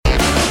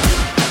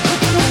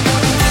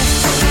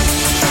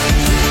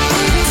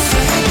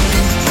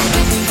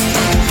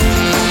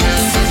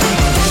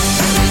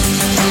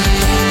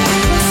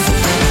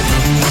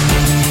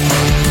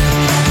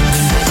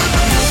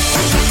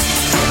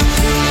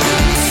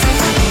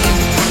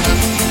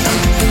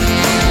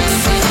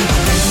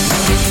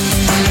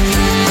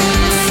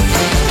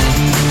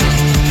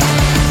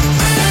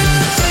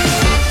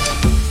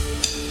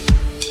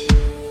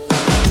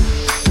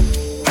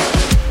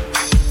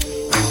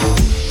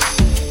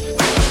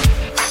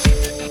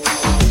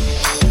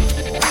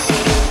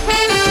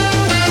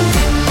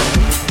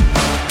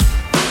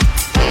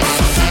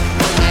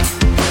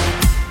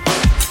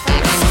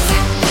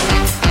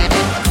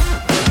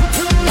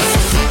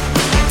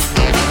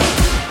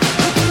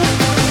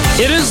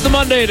It is the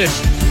Monday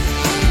edition.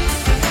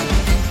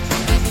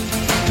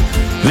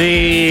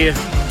 The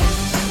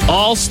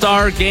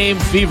All-Star Game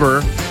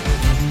Fever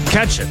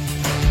Catch It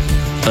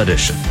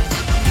edition.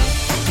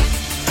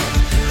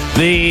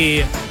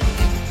 The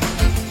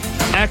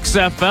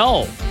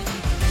XFL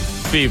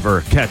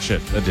Fever Catch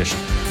It edition.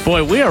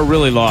 Boy, we are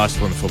really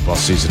lost when the football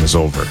season is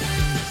over.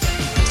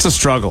 It's a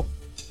struggle.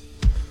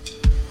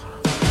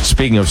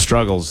 Speaking of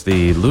struggles,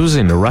 the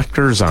losing to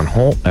Rutgers at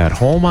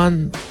home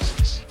on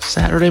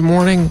Saturday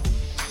morning,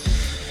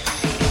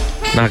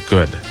 not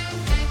good.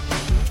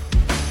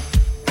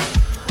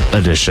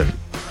 Edition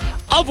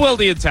of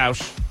Wilde and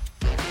Tausch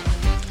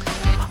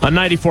on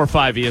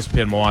 94.5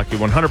 ESPN Milwaukee,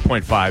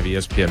 100.5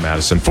 ESPN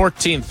Madison,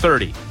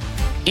 1430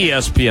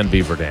 ESPN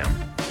Beaver Dam,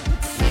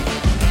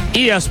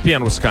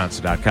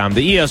 ESPNWisconsin.com,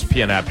 the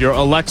ESPN app, your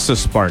Alexa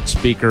smart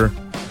speaker,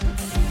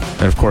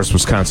 and of course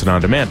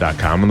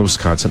WisconsinOnDemand.com and the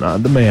Wisconsin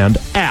On Demand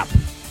app.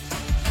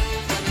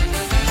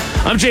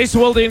 I'm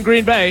Jason Wilde in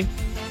Green Bay.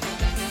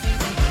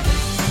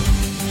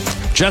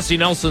 Jesse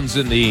Nelson's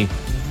in the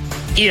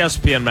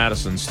ESPN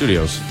Madison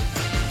studios.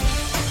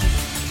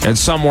 And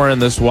somewhere in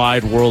this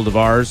wide world of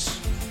ours,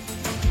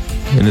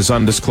 in his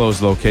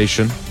undisclosed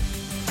location,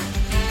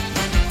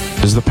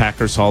 is the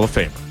Packers Hall of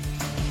Famer.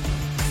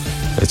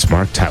 It's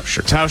Mark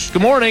Tauscher. Tausch,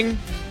 good morning.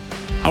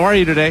 How are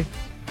you today?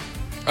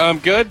 I'm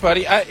good,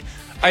 buddy.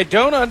 I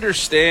don't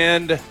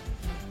understand,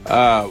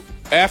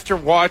 after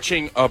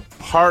watching a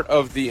part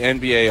of the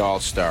NBA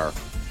All-Star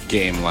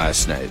game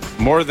last night,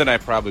 more than I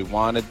probably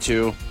wanted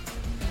to,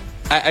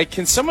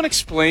 can someone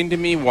explain to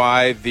me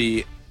why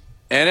the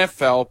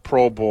NFL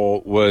Pro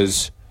Bowl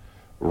was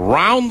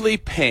roundly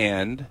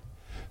panned,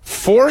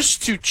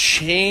 forced to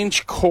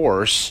change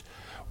course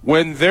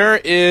when there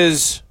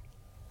is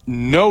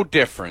no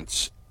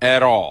difference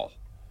at all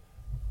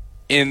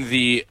in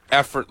the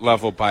effort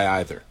level by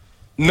either?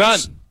 None.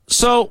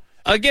 So,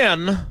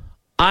 again,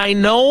 I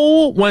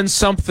know when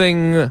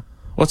something,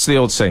 what's the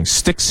old saying,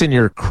 sticks in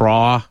your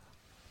craw.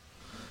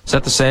 Is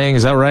that the saying?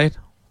 Is that right?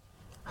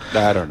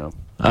 I don't know.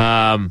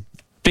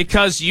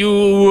 Because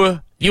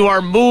you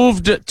are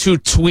moved to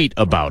tweet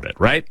about it,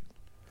 right?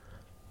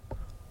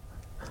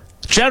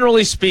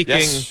 Generally speaking,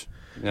 Yes.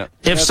 Yeah,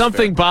 if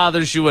something fair.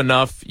 bothers you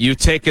enough, you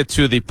take it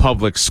to the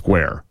public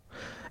square.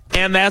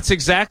 And that's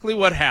exactly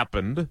what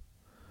happened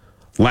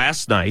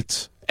last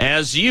night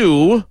as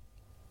you,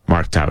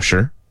 Mark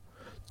Tauscher,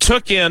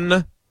 took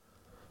in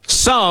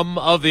some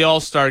of the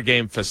All-Star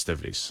Game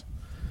festivities.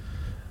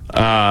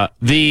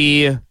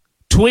 The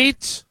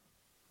tweet,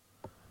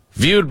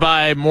 viewed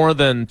by more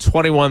than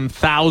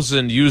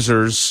 21,000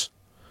 users,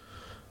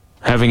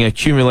 having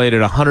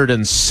accumulated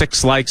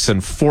 106 likes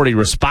and 40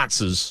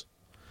 responses.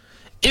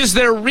 Is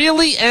there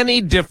really any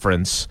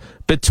difference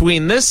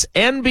between this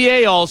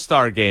NBA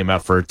All-Star Game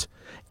effort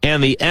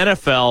and the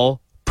NFL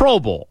Pro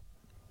Bowl?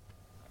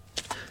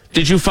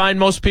 Did you find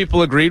most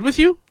people agreed with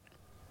you?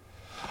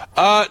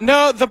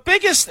 No, the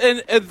biggest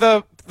and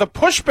the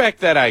pushback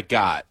that I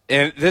got,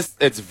 and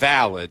it's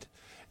valid,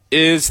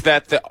 is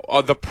that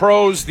the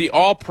pros, the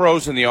All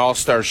Pros, and the All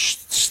Stars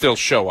still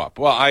show up.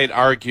 Well, I'd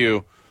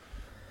argue,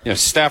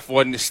 Steph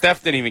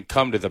didn't even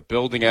come to the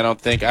building. I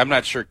don't think. I'm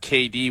not sure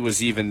KD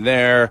was even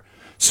there.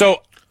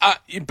 So,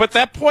 but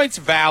that point's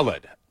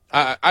valid.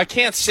 I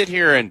can't sit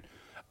here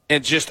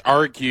and just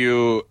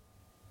argue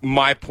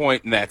my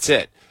point and that's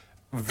it.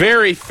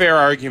 Very fair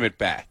argument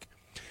back.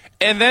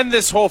 And then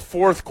this whole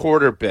fourth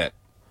quarter bit.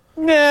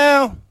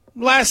 No,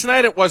 last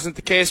night it wasn't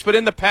the case, but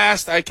in the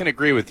past I can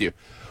agree with you.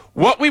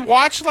 What we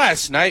watched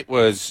last night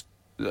was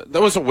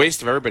a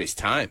waste of everybody's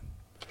time.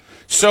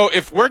 So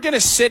if we're going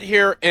to sit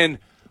here and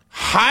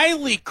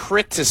highly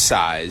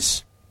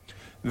criticize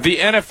the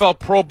NFL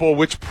Pro Bowl,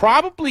 which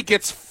probably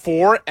gets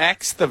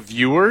 4x the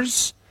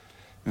viewers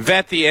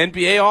that the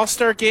NBA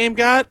All-Star Game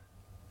got,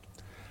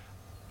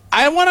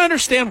 I want to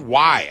understand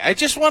why. I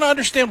just want to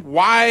understand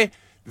why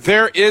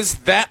there is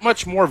that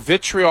much more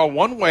vitriol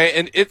one way,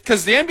 and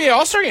because the NBA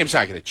All-Star Game's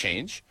not going to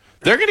change.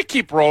 They're going to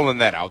keep rolling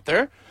that out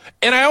there.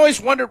 And I always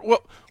wondered,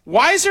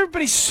 why is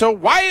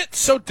why it's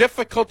so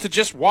difficult to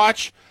just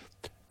watch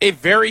a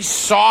very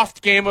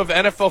soft game of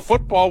NFL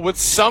football with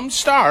some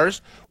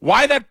stars?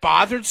 Why that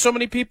bothered so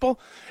many people?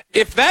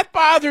 If that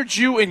bothered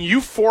you and you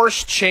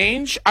forced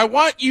change, I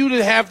want you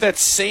to have that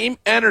same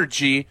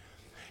energy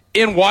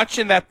in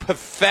watching that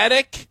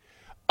pathetic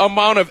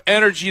amount of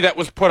energy that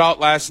was put out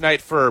last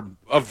night for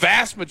a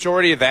vast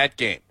majority of that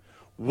game.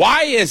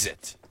 Why is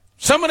it?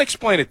 Someone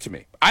explain it to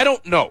me. I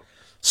don't know.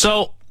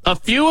 So, a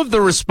few of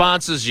the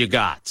responses you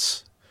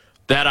got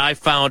that I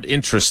found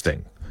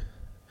interesting.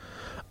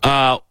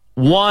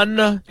 One,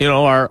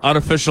 our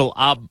unofficial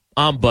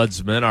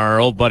ombudsman, our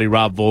old buddy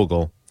Rob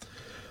Vogel,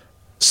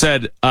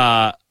 said,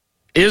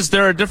 is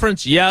there a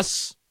difference?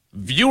 Yes.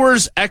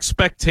 Viewers'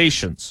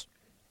 expectations.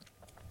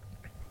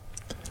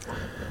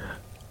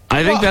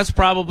 I think that's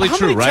probably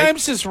true, right? How many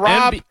times is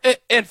Rob,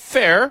 and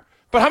fair,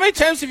 but how many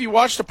times have you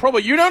watched the Pro Bowl?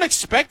 You don't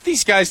expect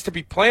these guys to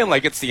be playing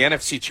like it's the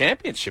NFC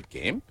Championship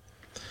game.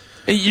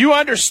 You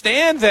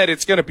understand that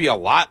it's going to be a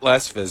lot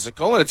less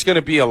physical, and it's going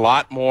to be a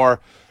lot more,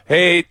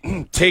 hey,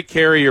 take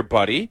care of your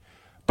buddy.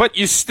 But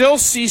you still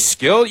see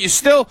skill.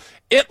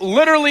 It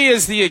literally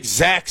is the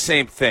exact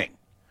same thing.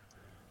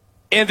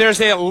 And there's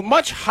a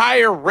much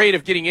higher rate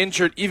of getting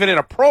injured even in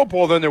a Pro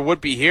Bowl than there would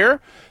be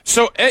here.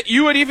 So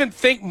you would even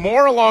think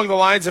more along the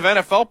lines of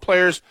NFL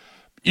players.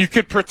 You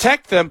could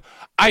protect them.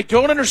 I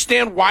don't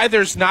understand why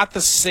there's not the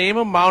same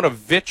amount of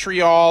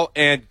vitriol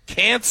and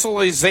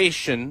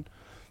cancelization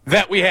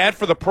that we had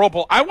for the Pro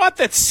Bowl. I want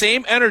that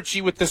same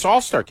energy with this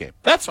All-Star game.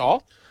 That's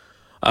all.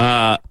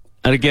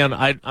 And again,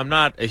 I'm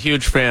not a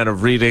huge fan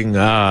of reading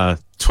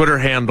Twitter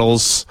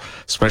handles,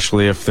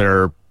 especially if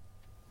they're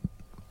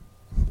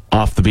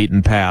off the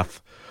beaten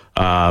path.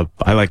 I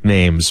like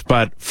names.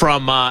 But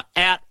from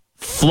at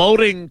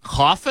Floating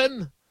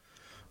Coffin,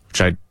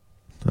 which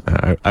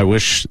I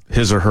wish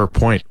his or her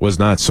point was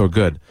not so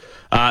good.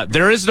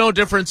 There is no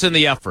difference in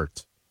the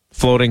effort.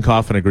 Floating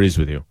Coffin agrees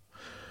with you.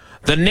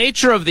 The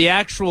nature of the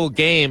actual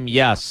game,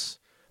 yes.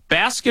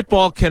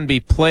 Basketball can be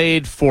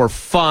played for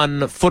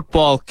fun.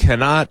 Football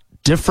cannot.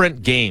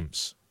 Different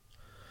games.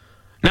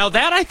 Now,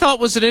 that I thought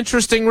was an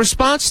interesting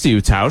response to you,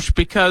 Tausch,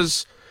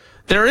 because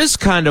there is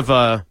kind of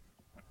a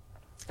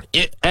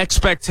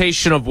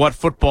expectation of what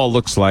football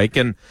looks like.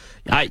 And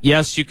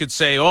yes, you could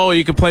say, oh,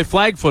 you can play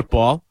flag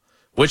football,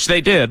 which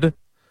they did.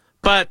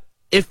 But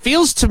it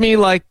feels to me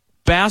like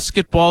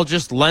basketball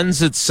just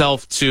lends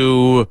itself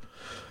to,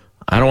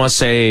 I don't want to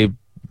say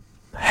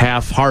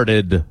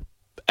half-hearted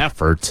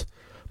effort,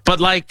 but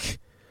like,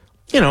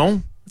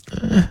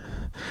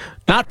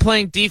 not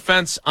playing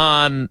defense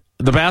on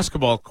the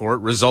basketball court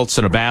results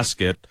in a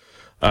basket.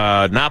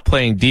 Not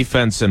playing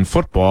defense in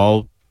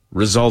football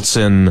results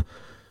in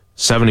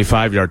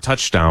 75-yard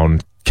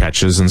touchdown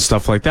catches and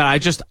stuff like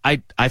that.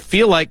 I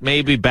feel like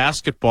maybe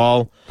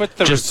basketball, but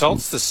the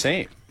result's the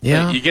same.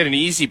 Yeah, you get an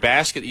easy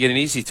basket, you get an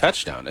easy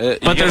touchdown.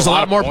 But there's a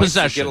lot more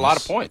possessions. You get a lot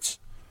of points.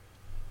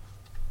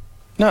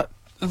 No,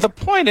 the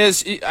point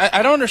is,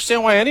 I don't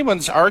understand why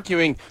anyone's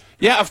arguing.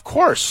 Yeah, of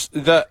course,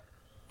 the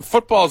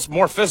football is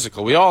more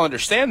physical. We all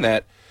understand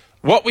that.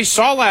 What we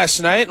saw last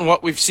night and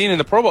what we've seen in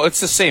the Pro Bowl, it's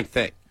the same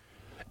thing.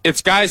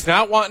 It's guys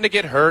not wanting to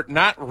get hurt,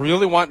 not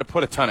really wanting to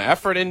put a ton of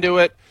effort into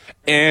it,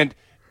 and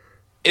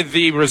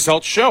the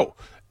results show.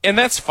 And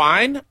that's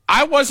fine.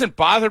 I wasn't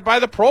bothered by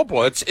the Pro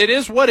Bowl. It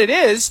is what it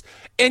is,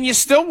 and you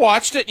still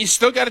watched it, and you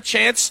still got a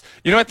chance.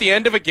 At the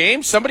end of a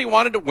game, somebody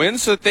wanted to win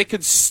so that they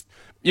could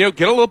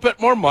get a little bit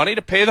more money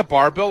to pay the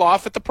bar bill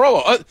off at the Pro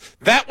Bowl.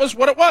 That was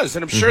what it was,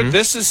 and I'm sure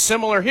this is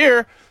similar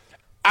here.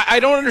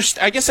 I don't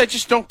understand. I guess I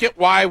just don't get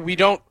why we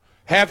don't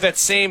have that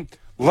same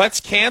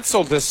let's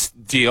cancel this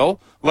deal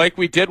like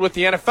we did with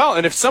the NFL.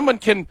 And if someone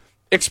can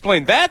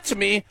explain that to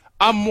me,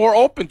 I'm more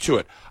open to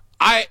it.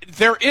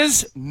 There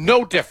is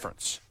no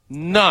difference,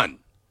 none,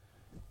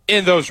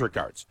 in those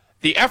regards.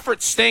 The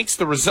effort stinks.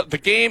 The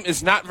game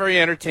is not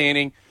very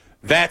entertaining.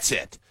 That's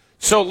it.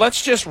 So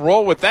let's just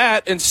roll with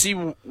that and see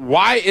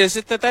why is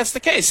it that that's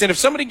the case. And if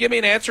somebody can give me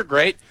an answer,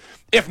 great.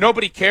 If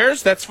nobody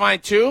cares, that's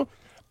fine too.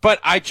 But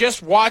I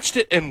just watched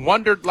it and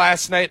wondered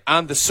last night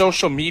on the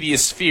social media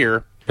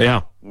sphere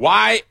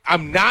why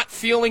I'm not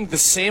feeling the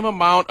same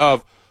amount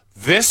of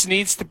this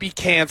needs to be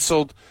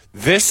canceled,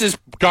 this is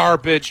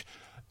garbage.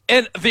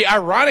 And the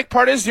ironic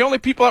part is the only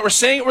people that were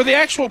saying it were the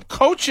actual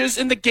coaches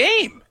in the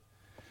game.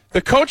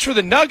 The coach for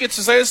the Nuggets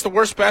is like, this is the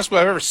worst basketball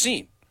I've ever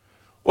seen.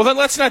 Well, then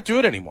let's not do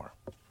it anymore.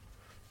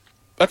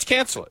 Let's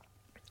cancel it.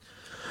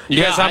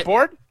 You guys on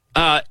board?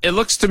 It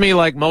looks to me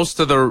like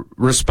most of the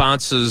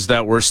responses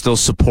that were still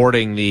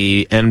supporting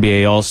the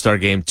NBA All-Star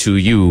Game to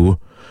you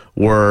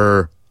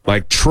were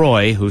like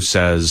Troy, who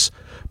says,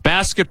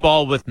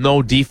 basketball with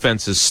no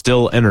defense is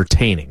still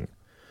entertaining.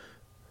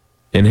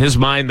 In his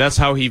mind, that's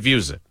how he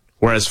views it.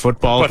 Whereas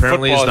football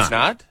apparently is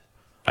not.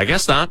 I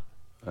guess not.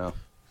 Well,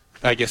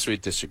 I guess we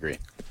disagree.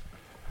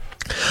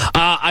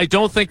 I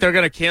don't think they're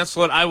going to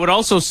cancel it. I would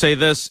also say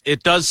this.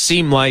 It does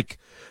seem like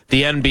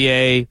the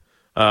NBA...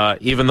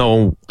 even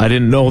though I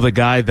didn't know the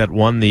guy that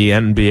won the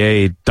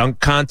NBA dunk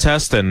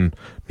contest, and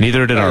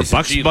neither did our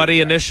Bucks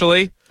buddy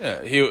initially.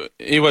 Yeah,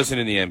 he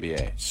wasn't in the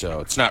NBA,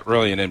 so it's not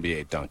really an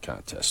NBA dunk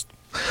contest.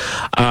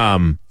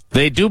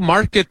 They do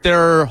market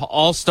their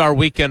All-Star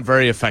weekend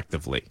very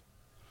effectively.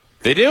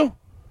 They do.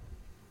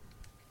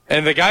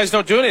 And the guys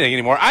don't do anything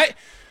anymore. I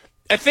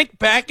think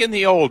back in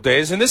the old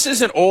days, and this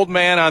isn't old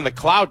man on the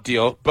cloud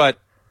deal, but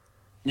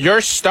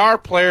your star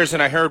players,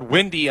 and I heard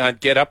Wendy on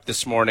Get Up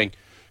this morning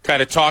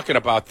kind of talking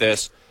about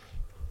this.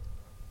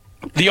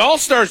 The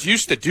All-Stars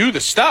used to do the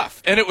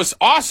stuff, and it was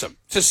awesome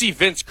to see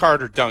Vince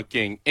Carter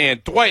dunking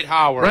and Dwight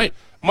Howard,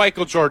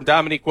 Michael Jordan,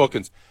 Dominique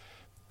Wilkins.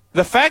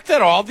 The fact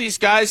that all these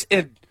guys,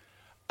 and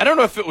I don't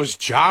know if it was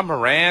Ja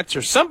Morant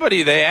or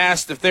somebody, they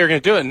asked if they were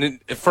going to do it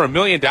and for $1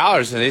 million,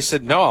 and they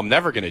said, no, I'm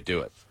never going to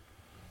do it.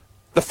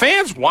 The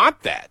fans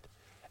want that.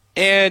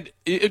 And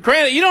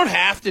granted, you don't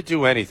have to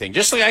do anything.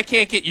 Just like I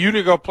can't get you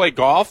to go play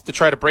golf to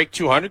try to break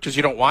 200 because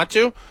you don't want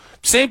to.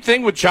 Same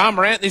thing with Ja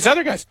Morant and these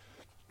other guys.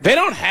 They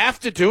don't have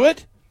to do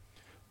it,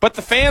 but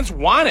the fans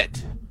want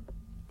it.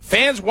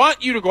 Fans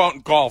want you to go out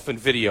and golf and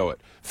video it.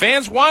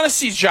 Fans want to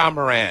see Ja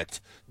Morant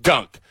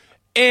dunk.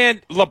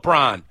 and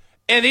LeBron.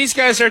 And these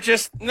guys are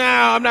just, no,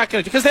 I'm not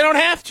going to, because they don't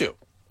have to.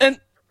 And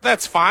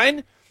that's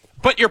fine.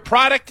 But your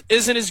product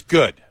isn't as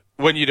good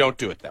when you don't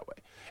do it that way.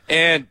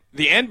 And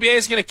the NBA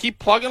is going to keep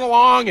plugging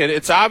along, and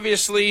it's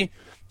obviously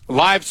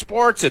live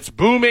sports. It's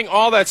booming,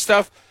 all that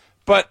stuff.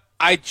 But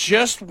I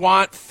just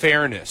want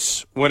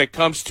fairness when it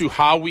comes to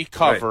how we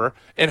cover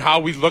and how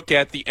we look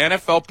at the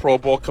NFL Pro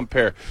Bowl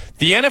compare.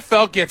 The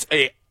NFL gets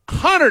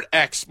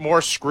 100x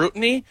more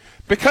scrutiny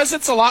because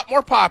it's a lot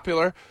more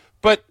popular.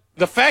 But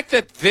the fact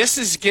that this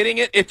is getting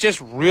it, it just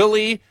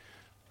really,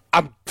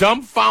 I'm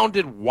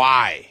dumbfounded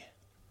why.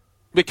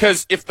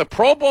 Because if the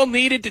Pro Bowl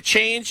needed to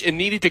change and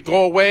needed to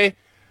go away,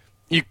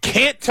 you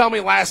can't tell me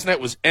last night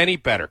was any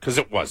better, because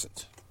it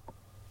wasn't.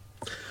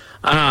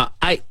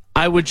 I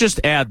would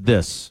just add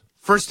this.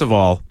 First of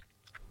all,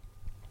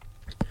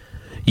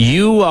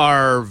 you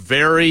are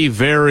very,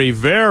 very,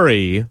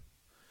 very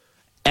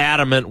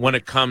adamant when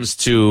it comes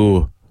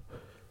to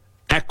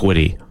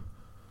equity.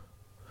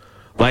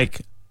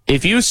 Like,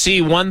 if you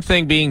see one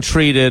thing being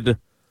treated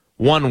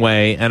one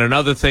way and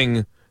another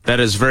thing that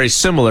is very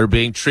similar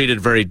being treated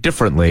very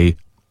differently,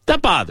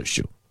 that bothers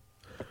you.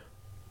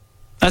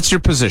 That's your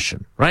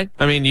position, right?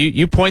 I mean,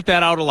 you point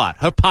that out a lot.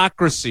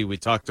 Hypocrisy we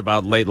talked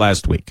about late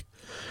last week.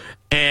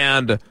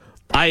 And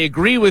I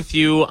agree with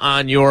you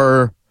on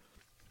your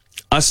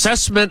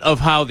assessment of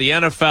how the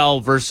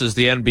NFL versus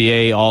the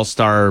NBA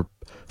All-Star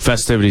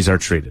festivities are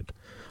treated.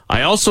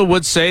 I also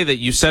would say that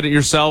you said it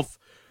yourself,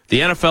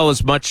 the NFL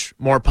is much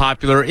more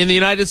popular in the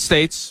United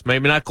States,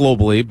 maybe not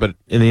globally, but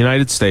in the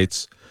United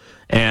States.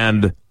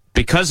 And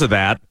because of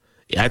that,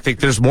 I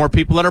think there's more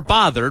people that are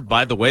bothered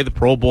by the way the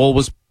Pro Bowl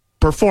was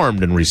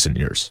performed in recent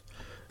years,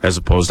 as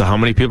opposed to how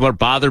many people are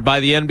bothered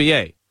by the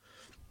NBA.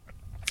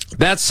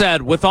 That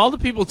said, with all the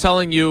people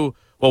telling you,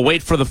 well,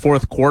 wait for the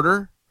fourth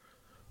quarter,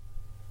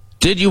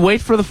 did you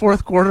wait for the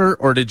fourth quarter,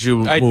 or did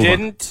you I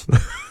didn't.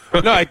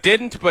 No, I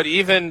didn't, but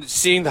even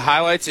seeing the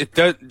highlights, it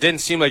didn't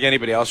seem like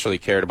anybody else really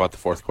cared about the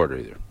fourth quarter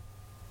either.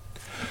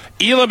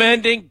 Elam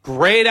ending,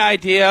 great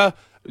idea.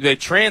 They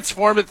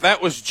transformed it.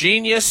 That was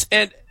genius.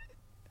 And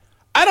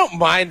I don't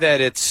mind that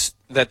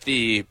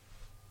the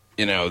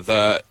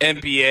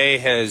NBA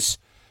has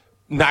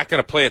not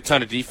going to play a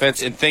ton of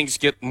defense and things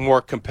get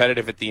more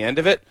competitive at the end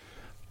of it.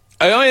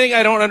 The only thing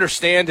I don't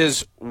understand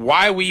is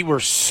why we were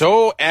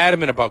so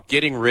adamant about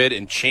getting rid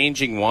and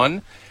changing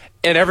one,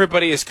 and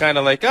everybody is kind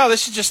of like, oh,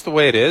 this is just the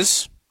way it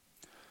is.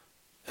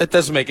 That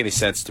doesn't make any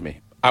sense to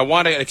me. I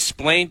want to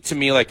explain to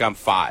me like I'm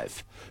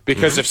 5.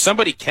 Because if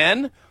somebody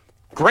can,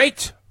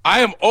 great. I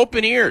am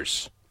open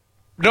ears.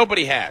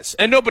 Nobody has,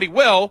 and nobody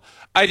will.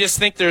 I just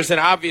think there's an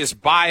obvious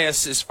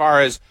bias as far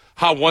as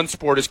how one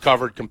sport is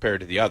covered compared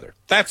to the other.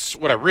 That's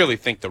what I really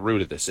think the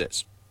root of this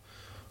is.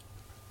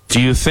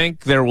 Do you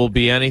think there will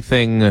be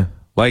anything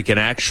like an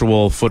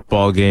actual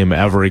football game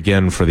ever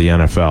again for the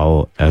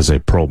NFL as a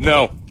Pro Bowl?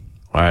 No.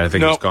 I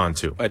think it's gone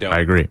too. I don't.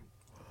 I agree.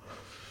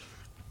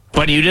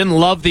 But you didn't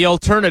love the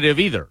alternative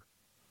either.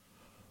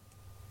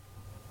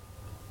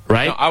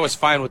 Right? No, I was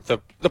fine with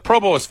the Pro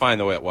Bowl was fine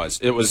the way it was.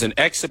 It was an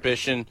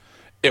exhibition.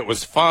 It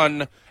was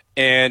fun.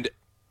 And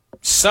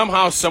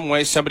somehow, some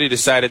way, somebody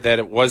decided that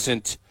it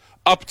wasn't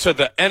up to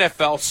the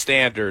NFL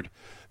standard.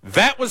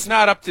 That was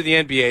not up to the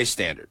NBA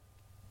standard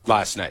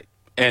last night.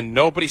 And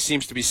nobody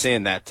seems to be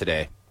saying that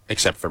today,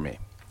 except for me.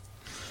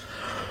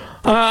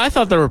 I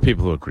thought there were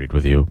people who agreed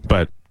with you,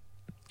 but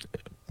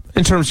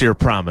in terms of your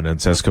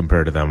prominence as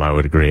compared to them, I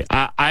would agree.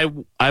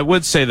 I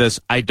would say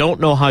this. I don't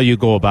know how you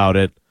go about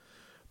it,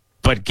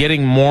 but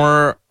getting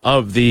more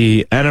of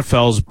the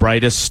NFL's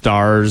brightest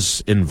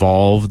stars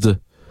involved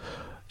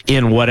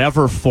in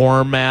whatever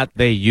format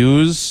they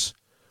use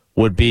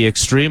would be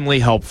extremely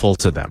helpful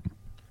to them.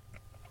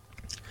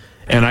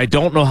 And I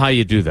don't know how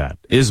you do that.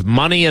 Is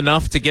money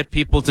enough to get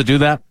people to do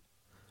that?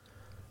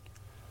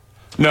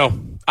 No,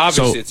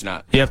 obviously it's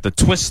not. You have to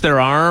twist their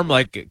arm.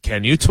 Like,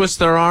 can you twist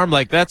their arm?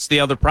 Like, that's the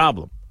other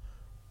problem.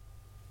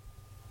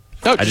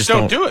 No, just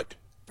don't do it.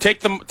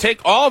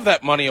 Take all of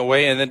that money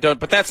away and then don't.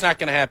 But that's not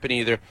going to happen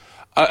either.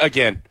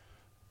 Again,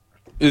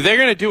 they're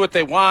going to do what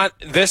they want.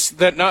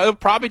 They'll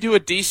probably do a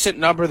decent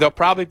number. They'll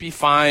probably be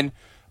fine.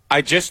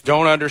 I just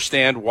don't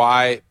understand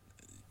why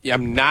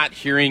I'm not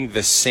hearing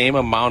the same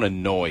amount of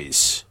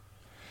noise.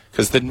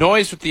 Because the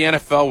noise with the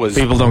NFL was...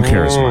 People don't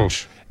care as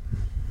much.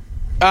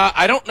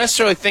 I don't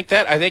necessarily think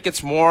that. I think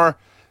it's more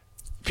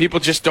people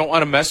just don't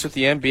want to mess with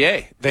the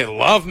NBA. They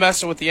love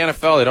messing with the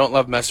NFL. They don't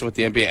love messing with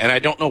the NBA. And I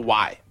don't know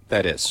why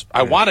that is.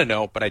 I want to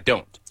know, but I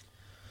don't.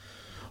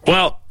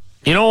 Well,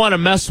 you don't want to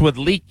mess with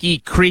leaky,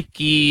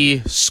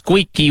 creaky,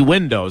 squeaky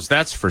windows.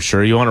 That's for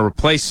sure. You want to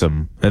replace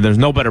them, and there's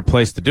no better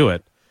place to do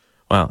it.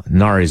 Well,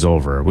 Nari's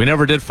over. We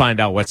never did find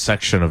out what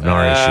section of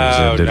Nari she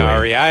was in, did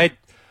Nari. we?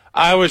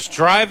 I was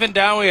driving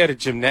down. We had a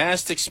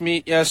gymnastics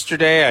meet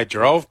yesterday. I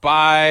drove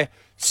by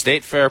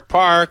State Fair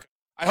Park.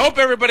 I hope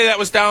everybody that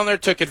was down there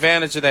took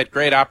advantage of that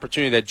great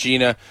opportunity that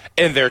Gina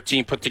and their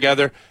team put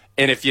together.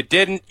 And if you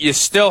didn't, you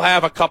still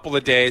have a couple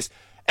of days.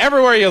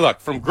 Everywhere you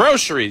look, from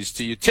groceries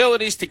to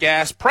utilities to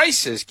gas,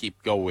 prices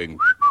keep going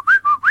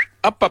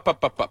up, up,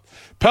 up, up, up.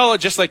 Pella,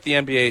 just like the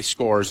NBA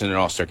scores in an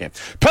All-Star game,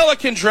 Pella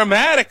can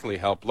dramatically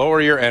help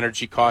lower your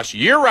energy costs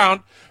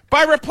year-round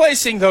by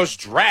replacing those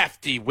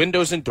drafty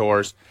windows and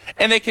doors,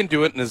 and they can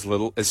do it in as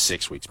little as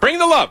 6 weeks. Bring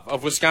the love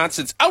of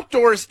Wisconsin's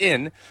outdoors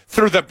in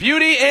through the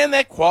beauty and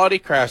that quality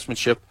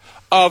craftsmanship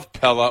of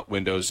Pella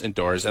windows and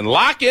doors, and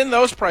lock in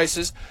those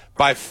prices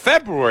by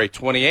February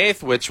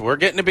 28th, which we're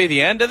getting to be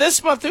the end of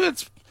this month, too.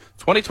 It's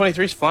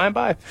 2023 is flying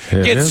by.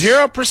 Get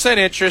 0%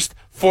 interest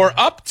for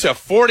up to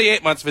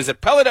 48 months. Visit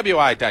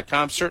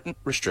PellaWI.com. Certain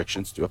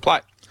restrictions do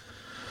apply.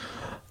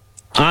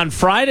 On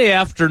Friday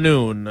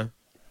afternoon,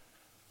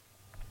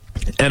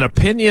 an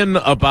opinion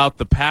about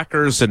the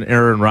Packers and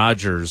Aaron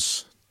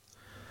Rodgers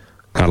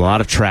got a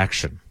lot of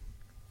traction.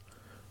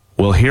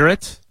 We'll hear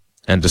it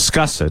and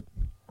discuss it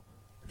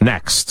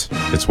next.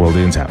 It's Wilde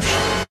and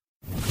Tausch.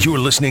 You're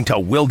listening to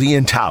Wilde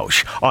and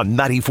Tausch on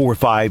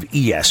 94.5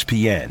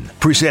 ESPN.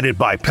 Presented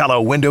by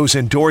Pella Windows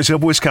and Doors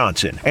of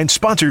Wisconsin and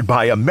sponsored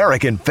by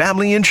American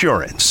Family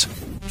Insurance.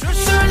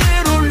 Just a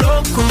little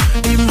loco,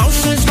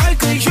 emotions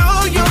like a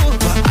yo-yo,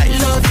 but I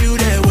love you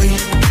that way.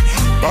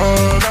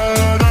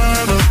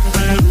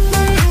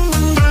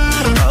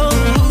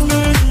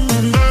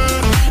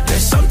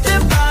 There's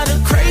something about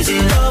a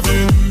crazy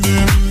lover.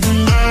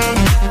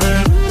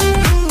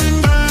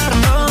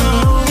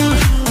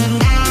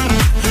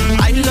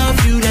 I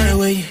love you that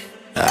way.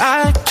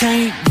 I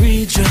can't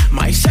read you,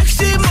 my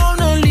sexy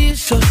Mona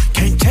Lisa.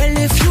 Can't tell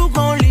if you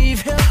gon'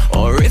 leave here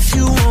or if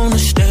you wanna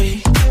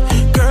stay.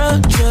 Girl,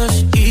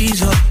 just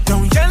ease up.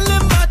 Don't yell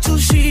in my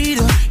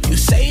two-seater. You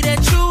say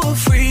that you a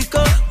freak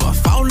up, but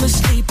fall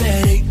asleep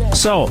at 8.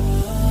 So,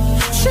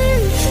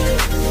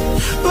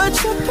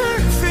 but you're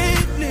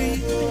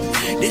perfectly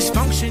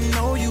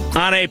dysfunctional. You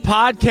on a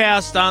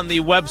podcast on the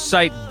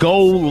website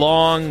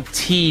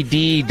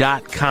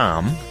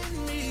golongtd.com,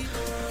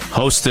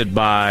 hosted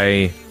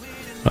by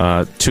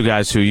two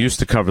guys who used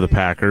to cover the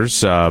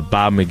Packers, Bob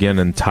McGinn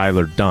and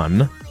Tyler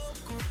Dunn.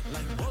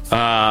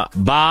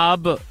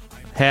 Bob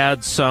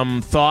had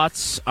some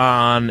thoughts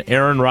on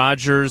Aaron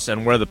Rodgers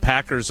and where the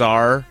Packers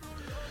are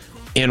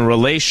in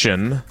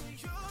relation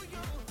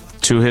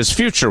to his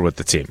future with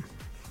the team.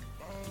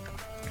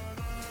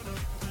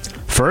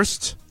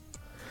 First,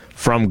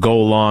 from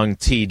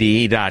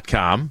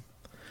golongtd.com,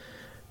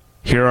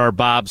 here are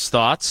Bob's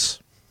thoughts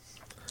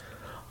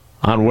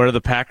on where the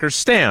Packers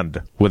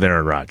stand with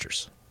Aaron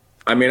Rodgers.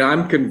 I mean,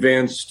 I'm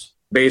convinced,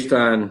 based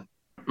on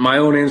my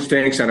own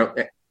instincts and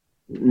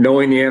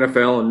knowing the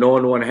NFL and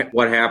knowing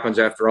what happens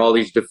after all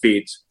these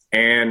defeats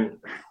and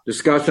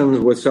discussions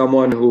with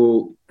someone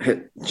who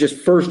just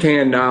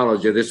firsthand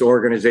knowledge of this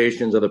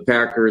organization's, of the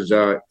Packers'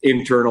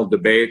 internal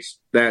debates,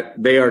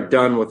 that they are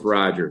done with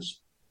Rodgers.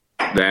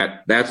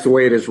 That's the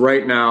way it is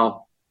right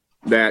now,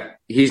 that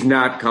he's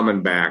not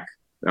coming back.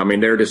 I mean,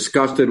 they're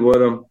disgusted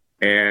with him,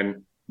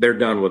 and they're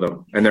done with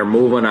him, and they're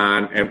moving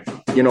on. And,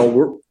 you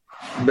know,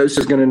 this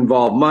is going to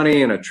involve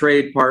money and a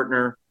trade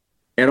partner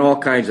and all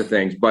kinds of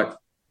things. But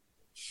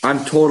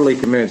I'm totally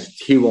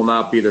convinced he will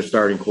not be their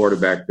starting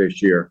quarterback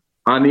this year.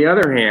 On the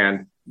other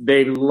hand,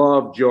 they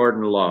love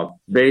Jordan Love.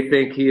 They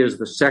think he is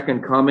the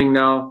second coming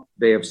now.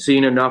 They have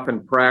seen enough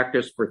in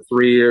practice for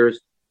 3 years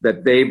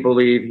that they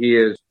believe he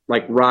is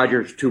like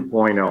Rodgers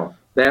 2.0.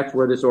 That's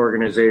where this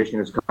organization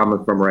is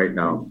coming from right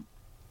now.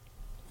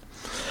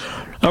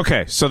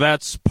 Okay, so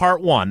that's part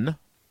one,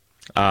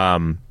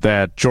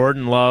 that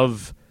Jordan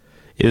Love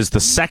is the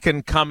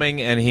second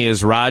coming and he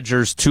is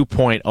Rodgers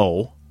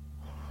 2.0.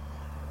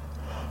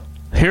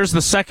 Here's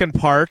the second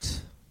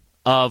part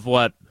of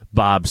what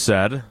Bob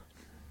said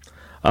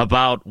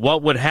about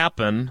what would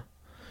happen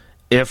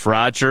if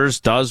Rodgers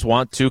does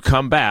want to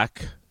come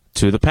back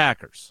to the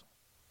Packers.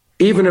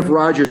 Even if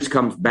Rodgers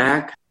comes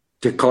back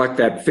to collect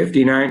that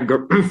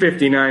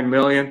 $59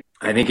 million,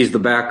 I think he's the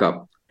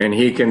backup. And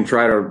he can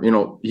try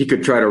to, he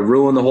could try to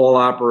ruin the whole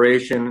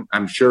operation.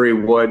 I'm sure he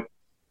would.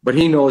 But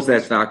he knows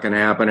that's not going to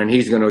happen, and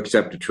he's going to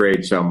accept a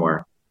trade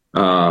somewhere.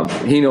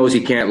 He knows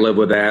he can't live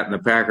with that, and the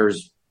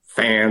Packers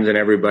fans and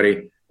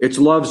everybody. It's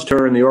Love's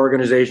turn. The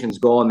organization's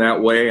going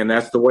that way, and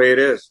that's the way it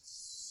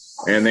is.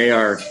 And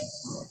they're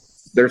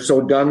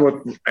so done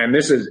with. And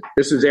this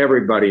is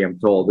everybody, I'm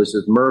told. This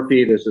is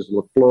Murphy. This is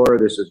LaFleur.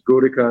 This is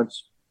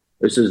Gutekunst.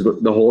 This is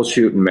the whole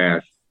shooting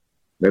match.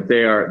 That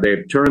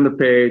they've turned the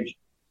page,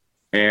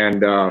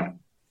 and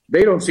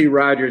they don't see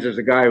Rodgers as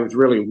a guy who's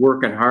really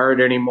working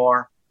hard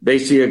anymore. They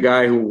see a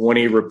guy who, when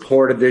he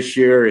reported this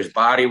year, his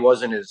body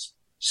wasn't as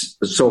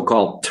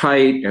so-called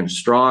tight and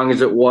strong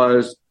as it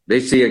was. They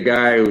see a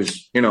guy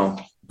who's,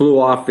 blew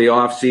off the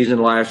offseason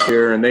last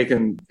year, and they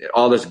can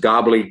all this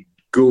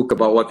gobbledygook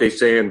about what they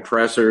say in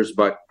pressers,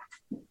 but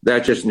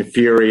that just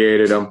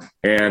infuriated them.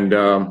 And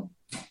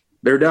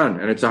they're done.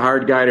 And it's a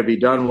hard guy to be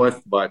done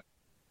with, but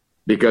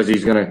because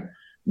he's going to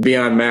be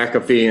on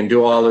McAfee and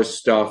do all this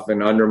stuff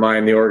and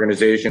undermine the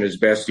organization as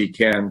best he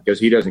can because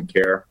he doesn't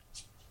care.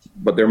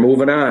 But they're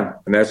moving on,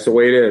 and that's the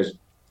way it is.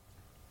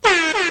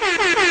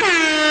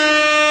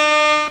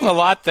 A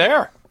lot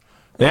there.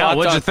 Yeah,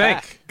 what'd you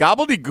think?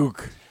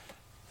 Gobbledygook.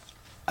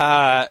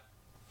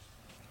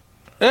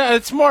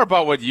 It's more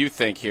about what you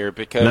think here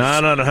because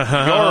No. you're a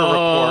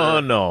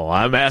reporter. No,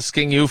 I'm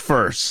asking you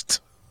first.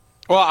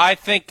 Well, I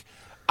think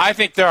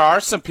there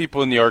are some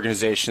people in the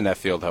organization that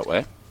feel that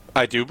way.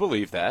 I do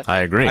believe that.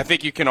 I agree. I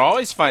think you can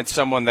always find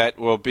someone that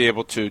will be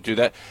able to do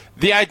that.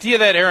 The idea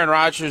that Aaron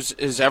Rodgers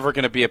is ever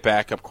going to be a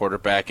backup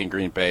quarterback in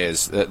Green Bay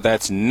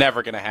that's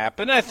never going to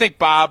happen. I think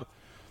Bob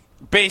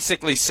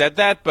basically said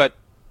that, but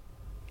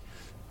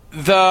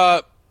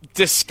the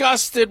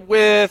disgusted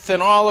with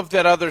and all of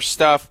that other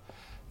stuff,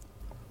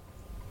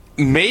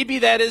 maybe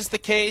that is the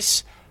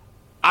case.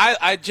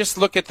 I just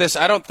look at this.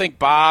 I don't think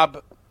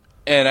Bob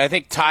and I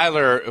think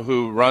Tyler,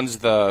 who runs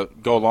the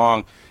Go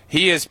Long,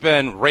 he has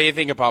been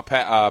raving about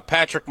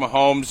Patrick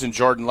Mahomes and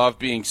Jordan Love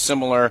being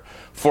similar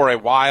for a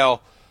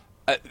while.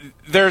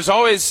 There's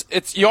always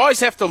you always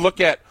have to look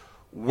at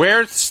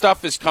where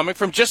stuff is coming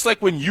from. Just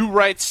like when you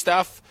write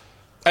stuff,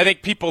 I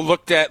think people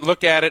look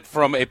at it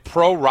from a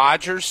pro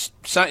Rodgers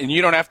side, and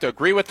you don't have to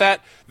agree with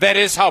that. That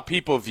is how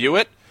people view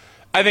it.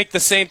 I think the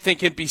same thing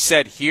can be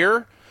said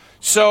here.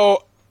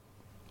 So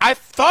I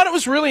thought it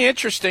was really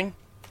interesting.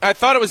 I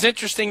thought it was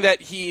interesting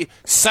that he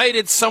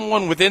cited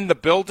someone within the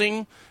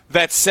building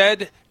that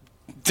said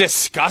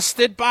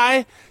disgusted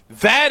by.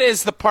 That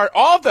is the part.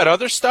 All of that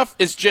other stuff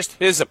is just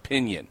his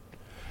opinion.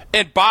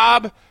 And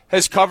Bob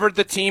has covered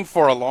the team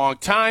for a long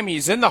time.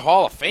 He's in the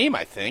Hall of Fame,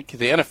 I think,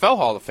 the NFL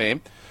Hall of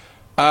Fame.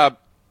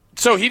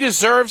 So he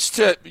deserves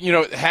to,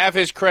 have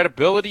his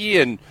credibility,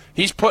 and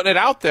he's putting it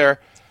out there.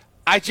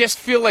 I just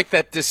feel like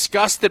that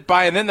disgusted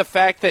by, and then the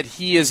fact that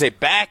he is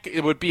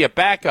it would be a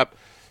backup,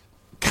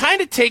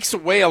 kind of takes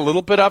away a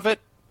little bit of it.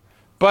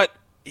 But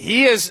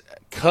he is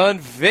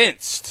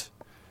convinced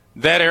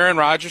that Aaron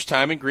Rodgers'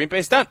 time in Green Bay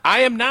is done. I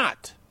am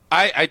not.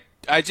 I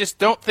just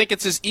don't think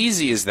it's as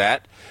easy as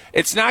that.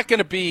 It's not going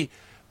to be,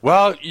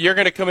 well, you're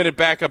going to come in and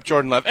back up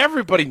Jordan Love.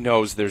 Everybody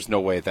knows there's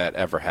no way that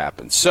ever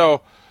happens.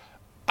 So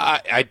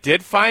I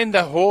did find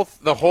the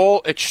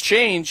whole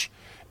exchange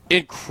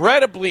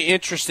incredibly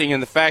interesting in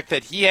the fact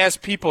that he has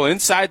people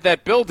inside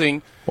that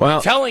building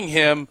telling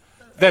him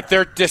that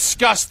they're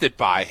disgusted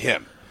by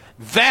him.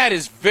 That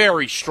is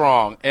very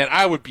strong, and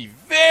I would be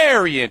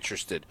very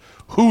interested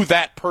who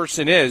that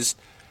person is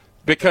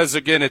because,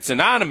 again, it's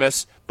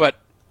anonymous, but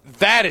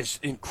that is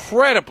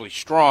incredibly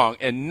strong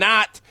and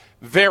not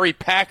very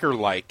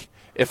Packer-like,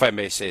 if I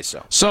may say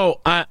so. So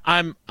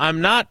I'm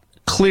not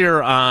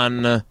clear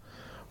on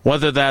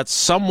whether that's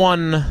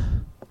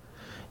someone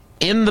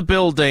in the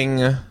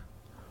building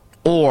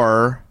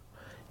or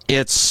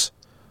it's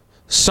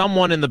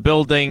someone in the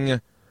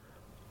building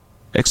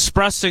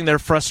expressing their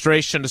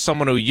frustration to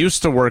someone who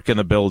used to work in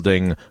the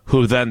building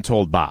who then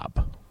told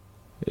Bob,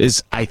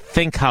 is I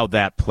think how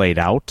that played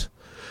out.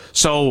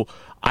 So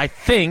I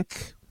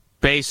think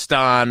based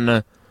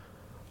on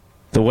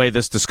the way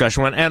this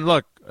discussion went, and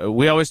look,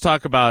 we always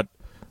talk about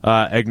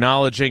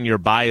acknowledging your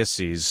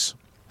biases,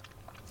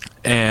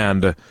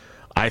 and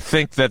I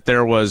think that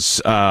there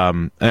was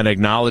an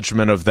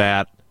acknowledgement of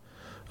that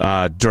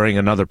during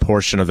another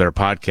portion of their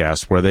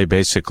podcast where they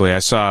basically, I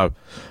saw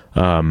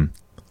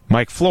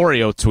Mike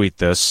Florio tweet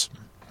this,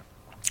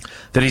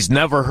 that he's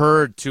never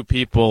heard two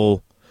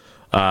people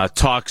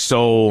talk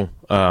so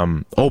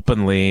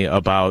openly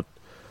about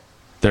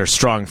their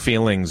strong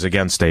feelings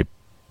against a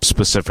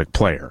specific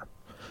player.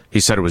 He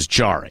said it was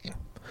jarring.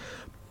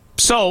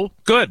 So,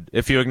 good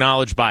if you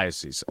acknowledge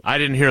biases. I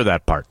didn't hear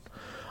that part.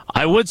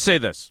 I would say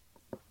this.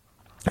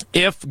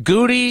 If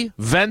Goody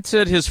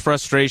vented his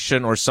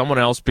frustration or someone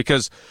else,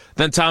 because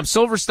then Tom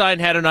Silverstein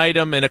had an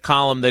item in a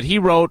column that he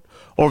wrote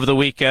over the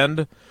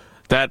weekend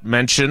that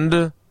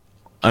mentioned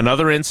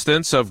another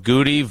instance of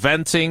Goody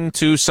venting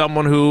to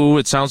someone who,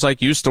 it sounds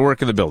like, used to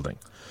work in the building.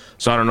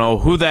 So I don't know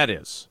who that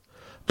is.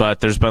 But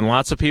there's been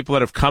lots of people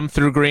that have come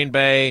through Green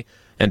Bay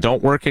and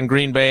don't work in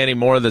Green Bay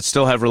anymore that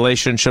still have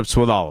relationships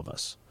with all of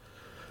us.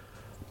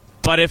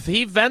 But if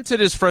he vented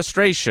his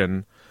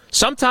frustration,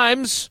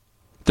 sometimes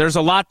there's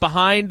a lot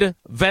behind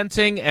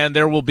venting and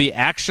there will be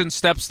action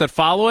steps that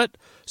follow it.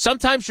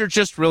 Sometimes you're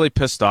just really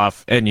pissed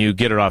off and you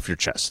get it off your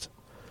chest.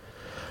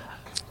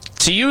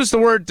 To use the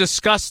word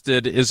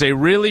disgusted is a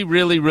really,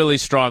 really, really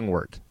strong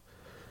word.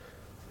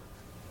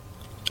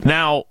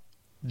 Now,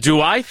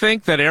 do I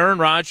think that Aaron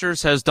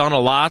Rodgers has done a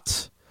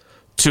lot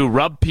to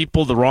rub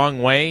people the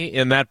wrong way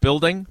in that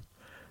building?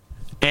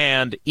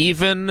 And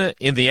even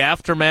in the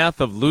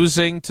aftermath of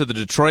losing to the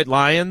Detroit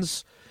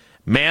Lions,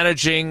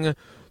 managing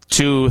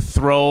to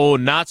throw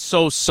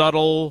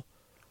not-so-subtle,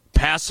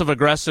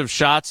 passive-aggressive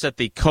shots at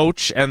the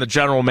coach and the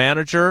general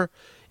manager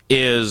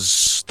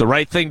is the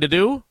right thing to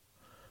do?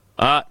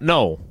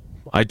 No,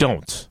 I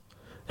don't.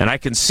 And I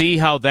can see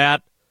how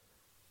that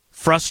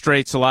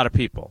frustrates a lot of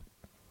people.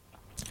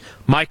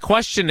 My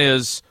question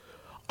is,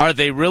 are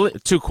they really,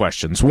 two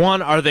questions.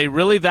 One, are they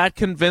really that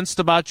convinced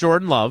about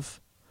Jordan Love?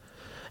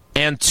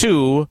 And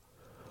two,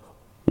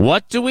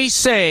 what do we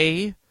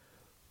say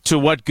to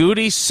what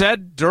Goody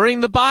said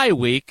during the bye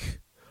week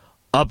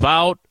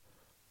about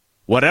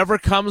whatever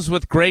comes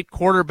with great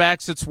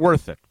quarterbacks, it's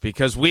worth it?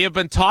 Because we have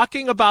been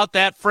talking about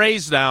that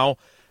phrase now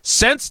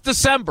since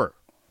December.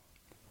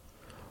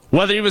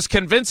 Whether he was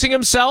convincing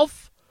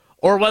himself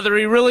or whether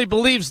he really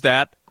believes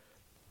that.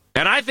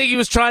 And I think he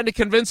was trying to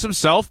convince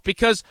himself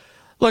because,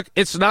 look,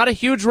 it's not a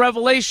huge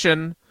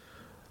revelation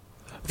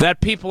that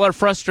people are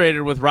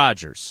frustrated with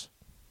Rodgers,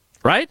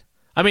 right?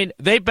 I mean,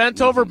 they bent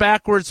over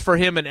backwards for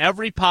him in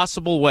every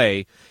possible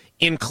way,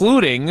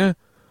 including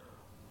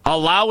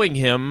allowing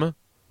him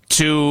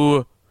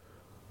to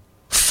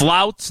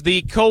flout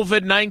the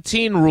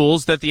COVID-19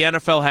 rules that the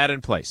NFL had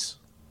in place.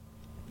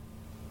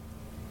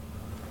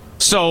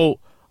 So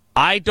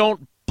I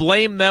don't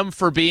blame them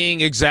for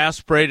being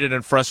exasperated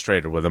and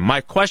frustrated with him.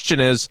 My question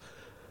is,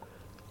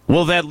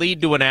 will that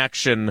lead to an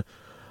action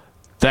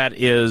that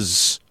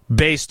is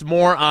based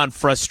more on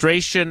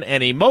frustration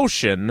and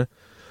emotion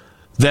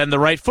than the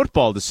right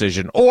football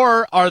decision?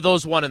 Or are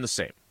those one and the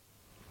same?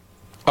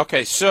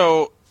 Okay,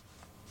 so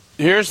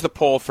here's the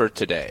poll for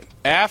today.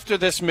 After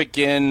this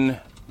McGinn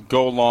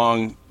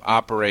go-long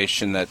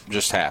operation that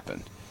just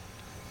happened,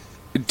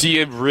 do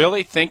you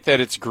really think that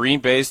it's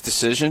Green Bay's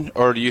decision,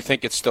 or do you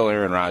think it's still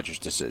Aaron Rodgers'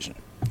 decision?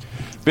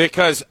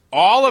 Because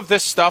all of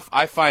this stuff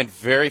I find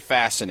very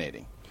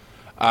fascinating.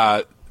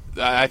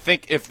 I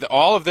think if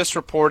all of this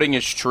reporting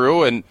is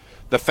true, and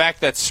the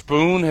fact that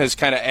Spoon has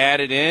kind of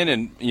added in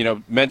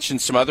and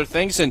mentioned some other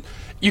things, and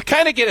you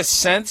kind of get a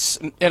sense,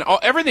 and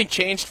everything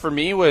changed for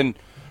me when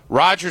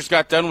Rodgers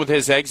got done with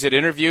his exit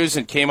interviews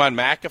and came on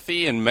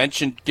McAfee and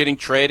mentioned getting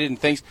traded and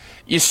things.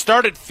 You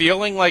started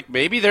feeling like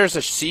maybe there's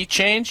a sea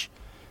change.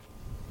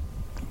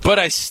 But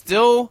I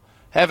still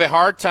have a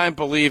hard time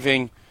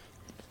believing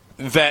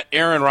that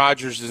Aaron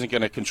Rodgers isn't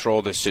going to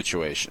control this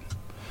situation.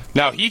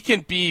 Now, he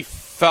can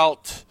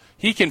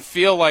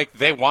feel like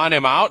they want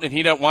him out and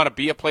he don't want to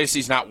be a place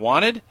he's not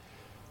wanted.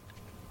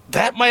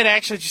 That might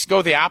actually just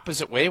go the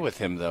opposite way with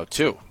him, though,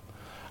 too.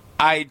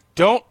 I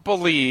don't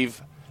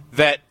believe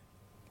that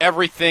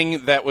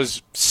everything that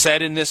was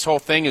said in this whole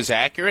thing is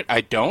accurate. I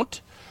don't.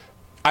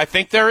 I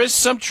think there is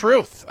some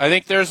truth. I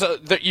think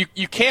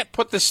you can't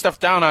put this stuff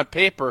down on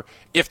paper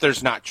if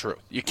there's not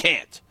truth. You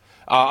can't.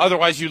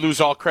 Otherwise, you lose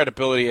all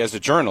credibility as a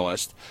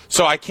journalist.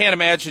 So I can't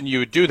imagine you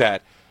would do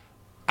that.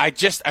 I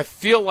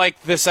feel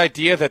like this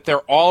idea that they're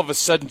all of a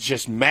sudden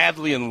just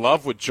madly in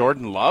love with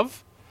Jordan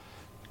Love,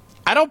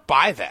 I don't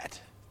buy that.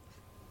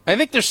 I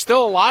think there's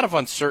still a lot of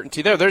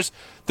uncertainty there.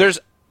 There's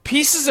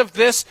pieces of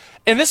this,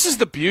 and this is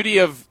the beauty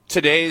of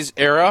today's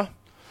era.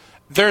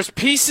 There's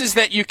pieces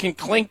that you can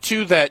cling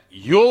to that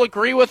you'll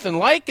agree with and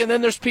like, and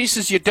then there's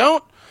pieces you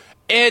don't.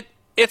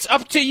 It's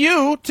up to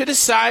you to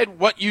decide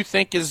what you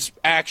think is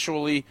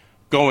actually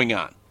going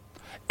on.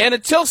 And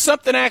until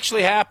something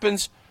actually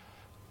happens,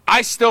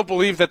 I still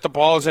believe that the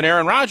ball is in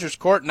Aaron Rodgers'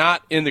 court,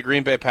 not in the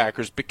Green Bay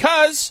Packers,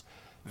 because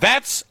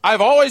I've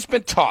always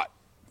been taught.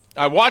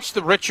 I watched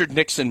the Richard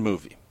Nixon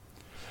movie.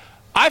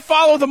 I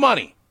follow the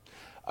money,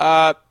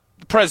 the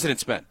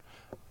President's Men.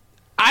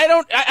 I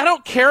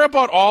don't care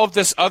about all of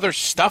this other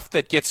stuff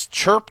that gets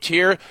chirped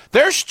here.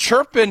 There's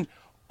chirping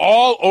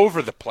all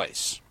over the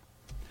place.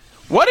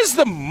 What does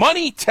the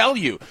money tell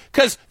you?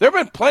 Because there have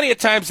been plenty of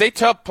times they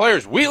tell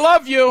players, we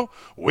love you,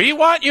 we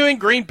want you in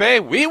Green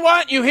Bay, we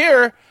want you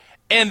here.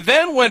 And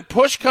then when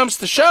push comes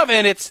to shove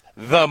and it's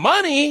the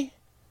money,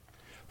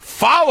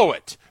 follow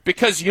it.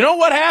 Because you know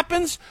what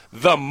happens?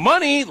 The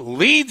money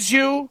leads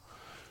you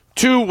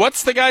to,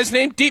 what's the guy's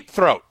name? Deep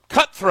Throat,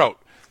 Cutthroat.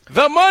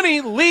 The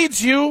money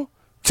leads you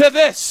to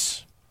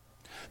this.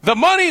 The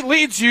money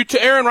leads you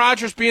to Aaron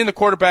Rodgers being the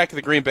quarterback of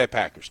the Green Bay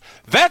Packers.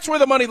 That's where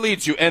the money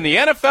leads you. And the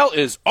NFL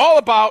is all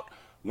about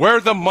where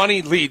the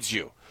money leads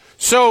you.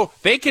 So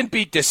they can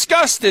be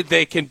disgusted,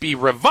 they can be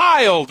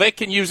reviled, they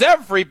can use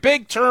every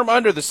big term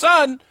under the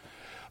sun,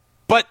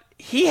 but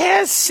he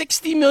has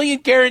 $60 million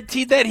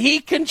guaranteed that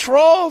he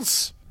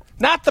controls,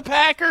 not the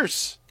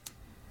Packers.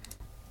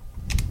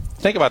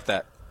 Think about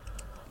that.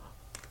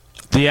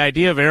 The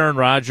idea of Aaron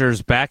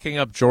Rodgers backing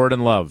up Jordan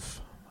Love.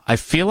 I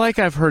feel like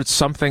I've heard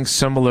something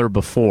similar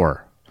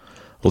before.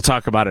 We'll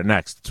talk about it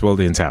next. It's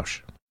Wilde and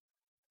Tausch.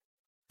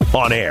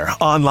 On air,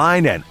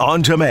 online, and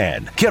on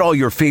demand. Get all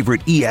your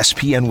favorite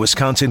ESPN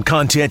Wisconsin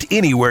content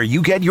anywhere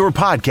you get your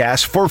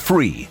podcasts for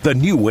free. The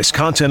new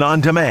Wisconsin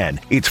On Demand.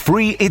 It's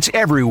free, it's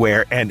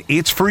everywhere, and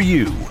it's for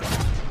you.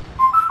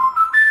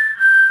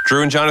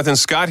 Drew and Jonathan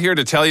Scott here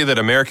to tell you that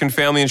American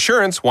Family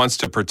Insurance wants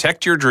to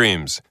protect your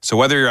dreams. So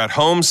whether you're at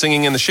home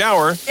singing in the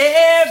shower,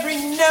 Every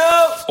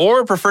note,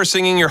 or prefer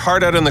singing your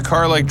heart out in the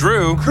car like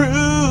Drew,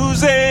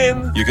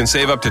 cruising. you can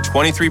save up to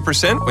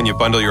 23% when you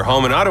bundle your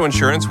home and auto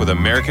insurance with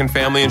American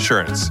Family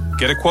Insurance.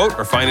 Get a quote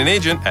or find an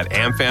agent at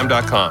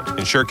amfam.com.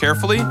 Insure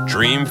carefully,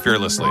 dream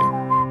fearlessly.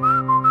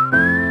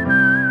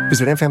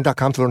 Visit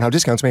amfam.com to learn how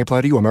discounts may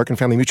apply to you. American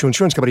Family Mutual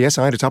Insurance Company,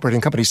 SI, and its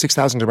operating company,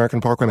 6000 American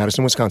Parkway,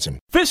 Madison, Wisconsin.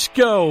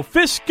 Fisco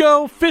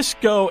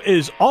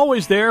is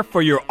always there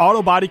for your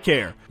auto body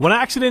care. When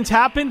accidents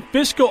happen,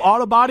 Fisco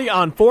Auto Body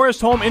on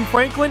Forest Home in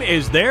Franklin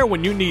is there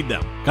when you need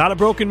them. Got a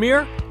broken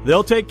mirror?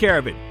 They'll take care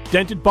of it.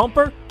 dented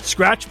bumper,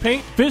 scratch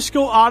paint,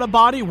 Fisco Auto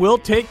Body will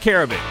take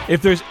care of it.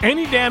 If there's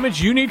any damage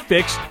you need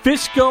fixed,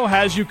 Fisco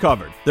has you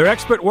covered. Their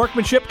expert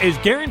workmanship is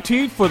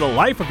guaranteed for the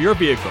life of your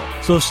vehicle.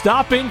 So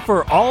stop in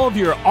for all of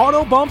your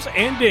auto bumps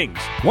and dings.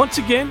 Once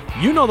again,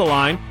 you know the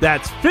line.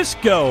 That's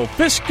Fisco,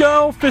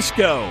 Fisco,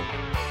 Fisco.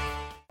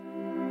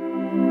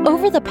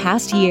 Over the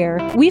past year,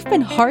 we've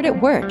been hard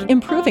at work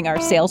improving our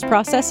sales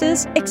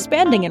processes,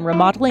 expanding and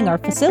remodeling our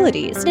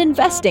facilities,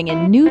 investing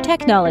in new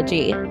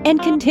technology,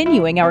 and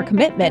continuing our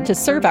commitment to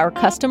serve our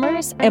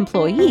customers,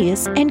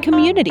 employees, and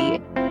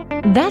community.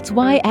 That's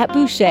why at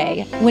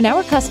Boucher, when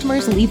our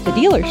customers leave the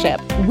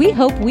dealership, we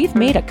hope we've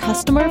made a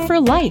customer for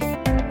life.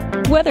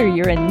 Whether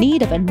you're in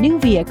need of a new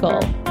vehicle,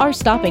 are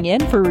stopping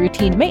in for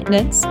routine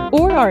maintenance,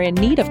 or are in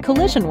need of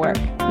collision work,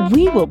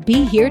 we will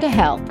be here to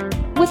help.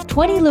 With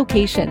 20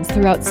 locations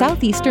throughout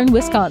southeastern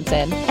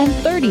Wisconsin and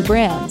 30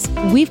 brands,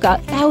 we've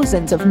got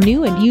thousands of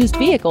new and used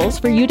vehicles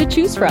for you to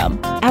choose from.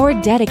 Our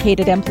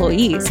dedicated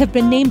employees have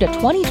been named a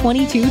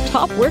 2022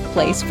 top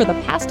workplace for the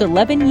past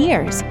 11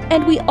 years,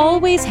 and we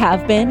always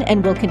have been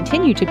and will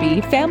continue to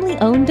be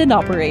family-owned and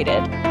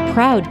operated.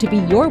 Proud to be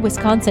your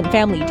Wisconsin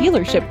family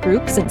dealership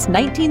group since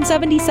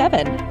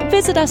 1977.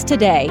 Visit us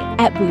today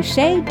at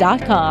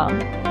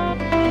Boucher.com.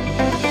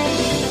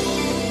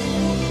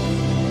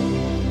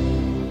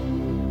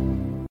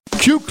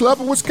 Q Club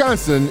of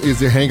Wisconsin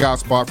is a hangout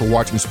spot for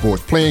watching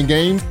sports, playing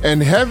games,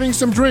 and having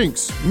some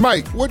drinks.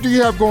 Mike, what do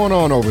you have going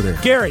on over there?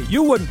 Gary,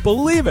 you wouldn't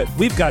believe it.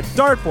 We've got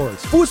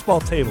dartboards,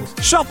 foosball tables,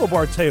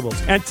 shuffleboard tables,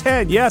 and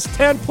 10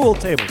 pool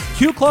tables.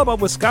 Q Club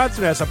of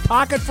Wisconsin has a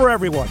pocket for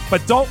everyone.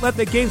 But don't let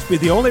the games be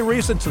the only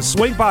reason to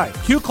swing by.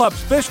 Q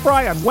Club's Fish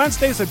Fry on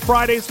Wednesdays and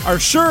Fridays are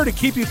sure to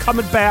keep you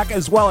coming back,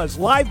 as well as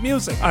live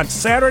music on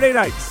Saturday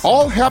nights.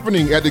 All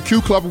happening at the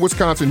Q Club of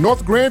Wisconsin,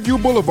 North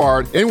Grandview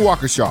Boulevard in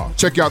Waukesha.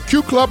 Check out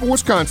QClubofWisconsin.com.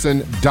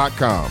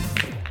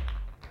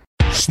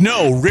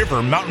 Snow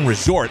River Mountain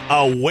Resort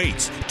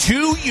awaits.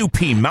 2 UP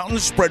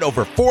mountains spread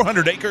over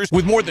 400 acres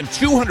with more than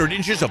 200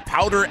 inches of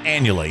powder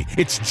annually.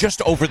 It's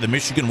just over the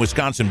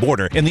Michigan-Wisconsin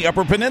border in the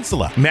Upper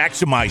Peninsula.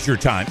 Maximize your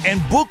time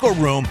and book a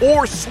room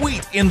or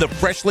suite in the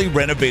freshly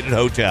renovated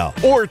hotel.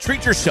 Or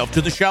treat yourself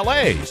to the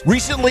chalets.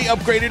 Recently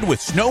upgraded with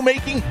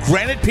snowmaking,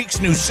 Granite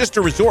Peak's new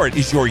sister resort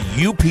is your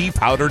UP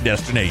powder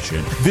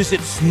destination.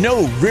 Visit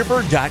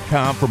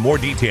snowriver.com for more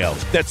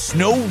details. That's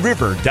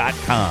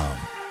snowriver.com.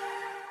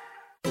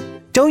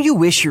 Don't you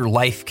wish your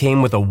life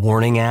came with a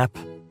warning app?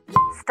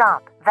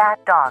 Stop.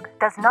 That dog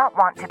does not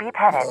want to be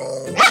petted.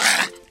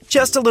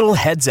 Just a little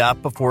heads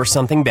up before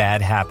something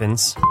bad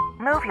happens.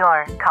 Move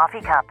your coffee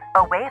cup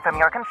away from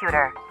your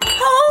computer.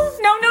 Oh,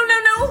 no.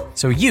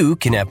 So you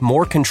can have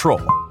more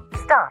control.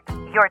 Stop.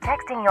 You're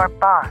texting your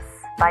boss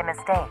by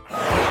mistake.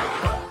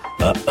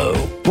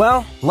 Uh-oh.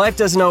 Well, life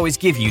doesn't always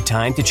give you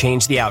time to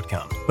change the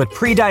outcome, but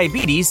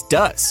prediabetes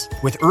does.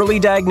 With early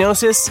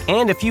diagnosis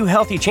and a few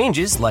healthy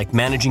changes like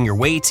managing your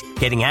weight,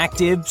 getting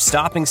active,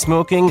 stopping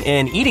smoking,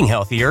 and eating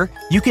healthier,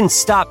 you can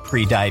stop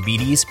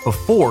prediabetes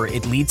before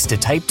it leads to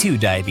type 2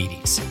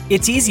 diabetes.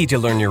 It's easy to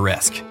learn your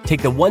risk.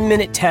 Take the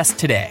 1-minute test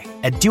today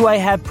at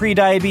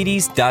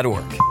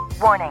doihaveprediabetes.org.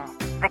 Warning,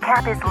 the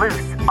cap is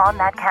loose on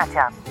that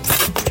ketchup.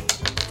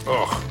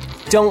 Ugh.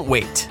 Don't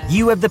wait.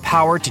 You have the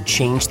power to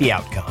change the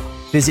outcome.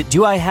 Visit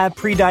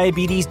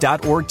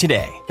doihaveprediabetes.org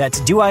today.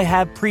 That's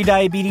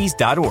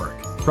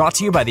doihaveprediabetes.org. Brought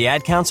to you by the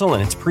Ad Council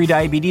and its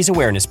prediabetes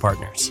awareness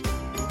partners.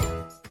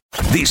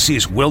 This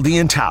is Wilde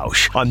and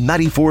Tausch on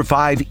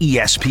 94.5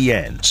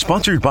 ESPN.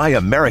 Sponsored by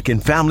American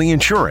Family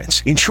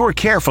Insurance. Insure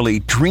carefully,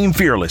 dream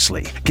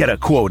fearlessly. Get a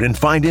quote and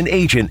find an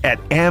agent at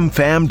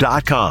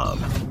amfam.com.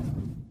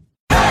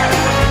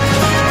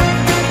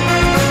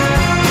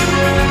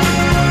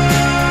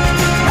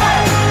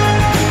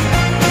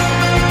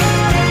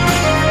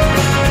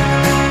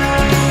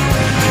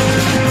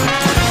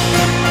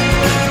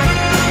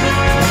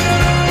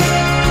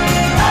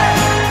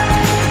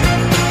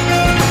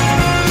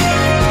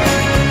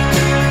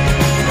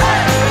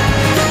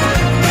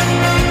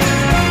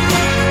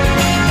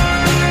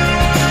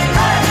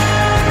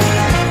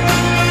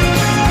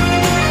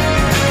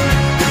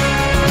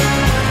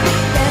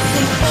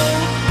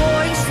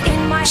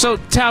 So,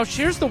 Tausch,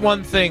 here's the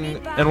one thing,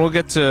 and we'll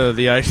get to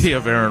the idea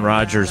of Aaron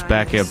Rodgers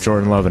backing up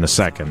Jordan Love in a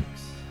second.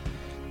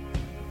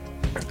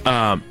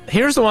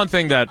 Here's the one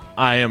thing that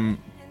I am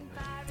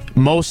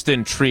most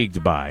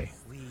intrigued by.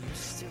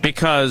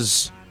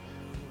 Because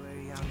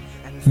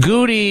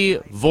Goody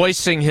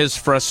voicing his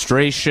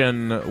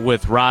frustration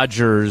with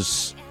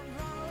Rodgers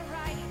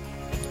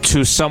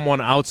to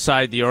someone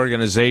outside the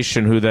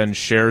organization who then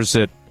shares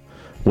it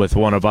with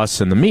one of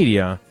us in the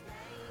media,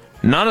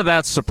 none of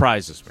that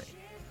surprises me.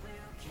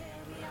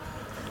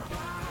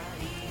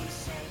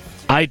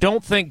 I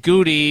don't think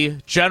Goody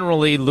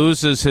generally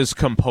loses his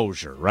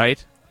composure,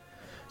 right?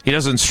 He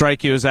doesn't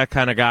strike you as that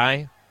kind of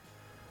guy.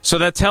 So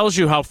that tells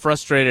you how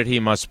frustrated he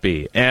must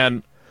be.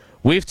 And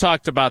we've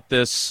talked about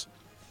this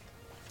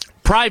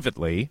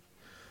privately.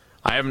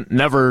 I haven't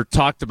never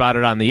talked about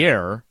it on the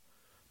air.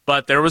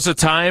 But there was a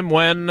time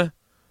when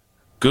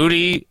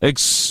Goody,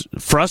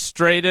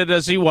 frustrated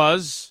as he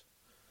was,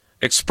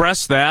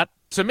 expressed that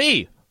to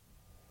me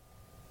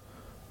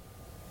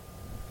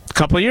a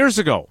couple of years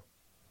ago.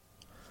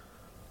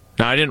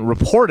 Now, I didn't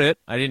report it.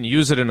 I didn't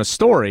use it in a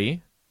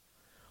story.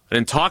 I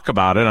didn't talk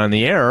about it on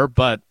the air,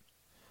 but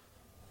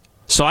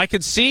so I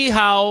could see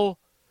how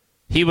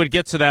he would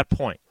get to that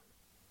point.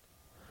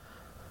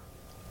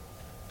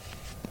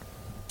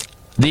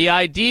 The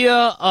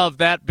idea of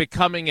that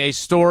becoming a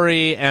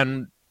story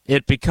and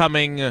it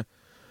becoming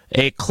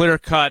a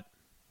clear-cut,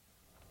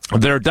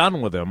 they're done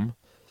with him,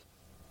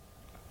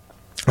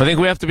 I think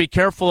we have to be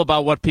careful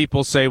about what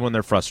people say when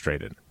they're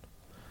frustrated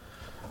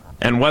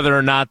and whether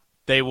or not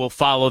they will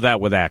follow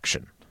that with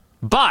action.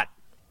 But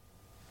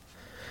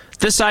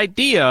this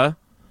idea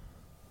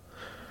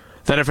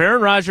that if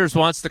Aaron Rodgers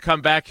wants to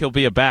come back, he'll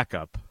be a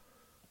backup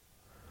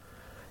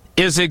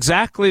is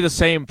exactly the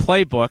same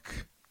playbook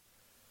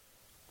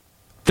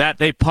that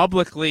they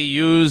publicly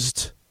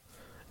used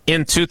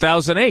in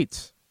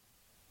 2008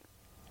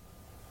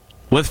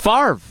 with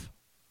Favre.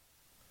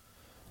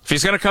 If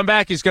he's going to come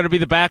back, he's going to be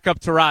the backup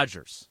to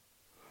Rodgers,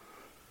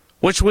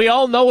 which we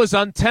all know is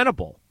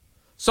untenable.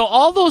 So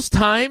all those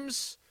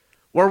times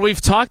where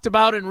we've talked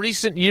about in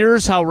recent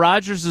years how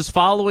Rodgers is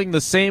following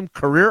the same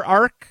career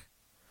arc,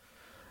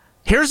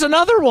 here's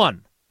another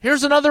one.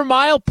 Here's another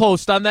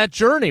milepost on that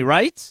journey,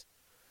 right?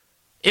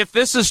 If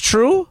this is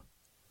true,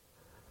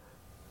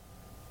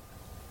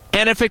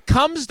 and if it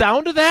comes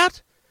down to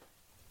that,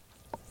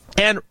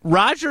 and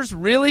Rodgers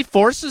really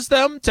forces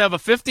them to have a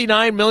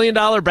 $59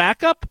 million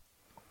backup,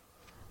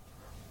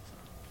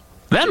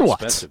 then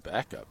what? Expensive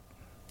backup.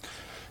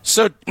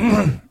 So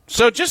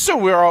just so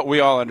we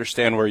all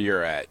understand where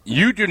you're at,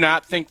 you do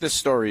not think this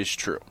story is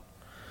true.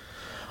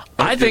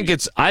 I think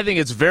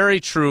it's very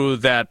true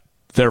that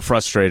they're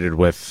frustrated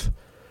with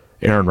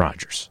Aaron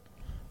Rodgers.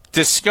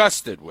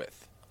 Disgusted with.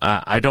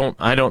 I don't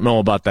know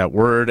about that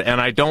word,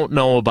 and I don't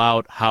know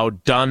about how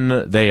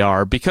done they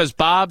are, because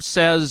Bob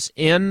says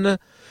in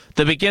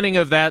the beginning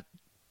of that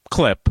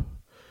clip,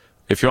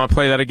 if you want to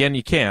play that again,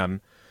 you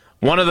can.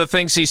 One of the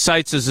things he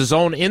cites is his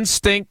own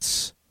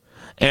instincts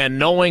and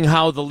knowing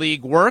how the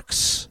league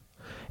works,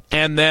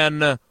 and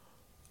then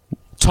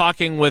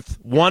talking with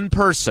one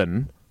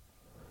person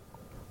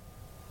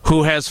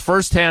who has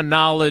firsthand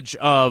knowledge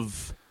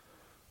of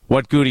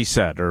what Goody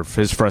said or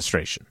his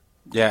frustration.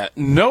 Yeah,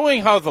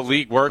 knowing how the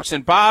league works,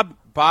 and Bob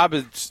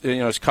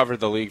has covered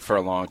the league for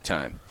a long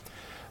time.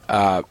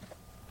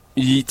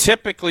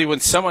 Typically, when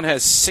someone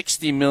has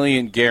 $60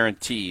 million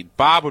guaranteed,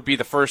 Bob would be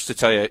the first to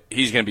tell you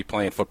he's going to be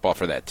playing football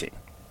for that team.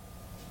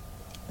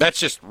 That's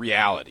just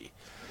reality.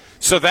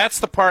 So that's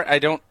the part I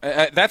don't.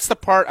 That's the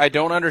part I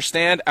don't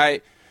understand.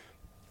 I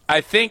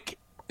think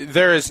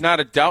there is not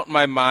a doubt in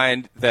my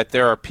mind that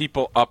there are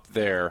people up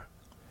there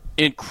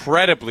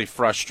incredibly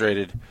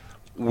frustrated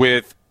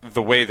with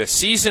the way the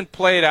season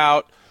played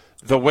out,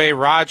 the way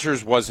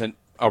Rodgers wasn't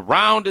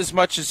around as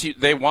much as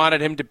they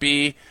wanted him to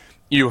be.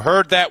 You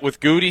heard that with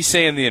Goody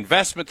saying the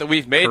investment that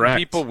we've made in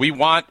people we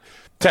want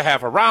to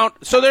have around.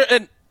 So there,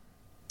 and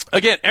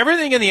again,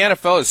 everything in the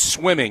NFL is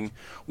swimming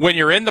when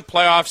you're in the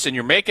playoffs and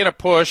you're making a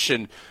push,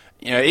 and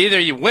either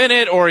you win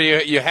it or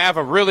you have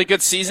a really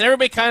good season.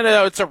 Everybody kind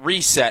of, it's a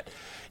reset.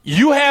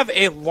 You have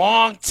a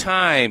long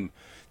time.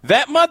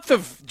 That month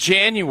of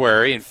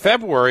January and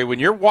February, when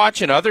you're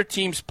watching other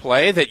teams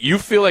play that you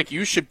feel like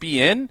you should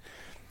be in,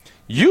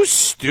 you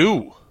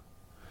stew.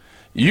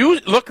 You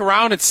look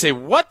around and say,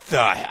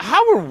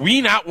 how are we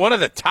not one of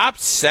the top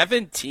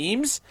 7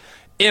 teams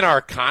in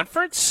our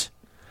conference?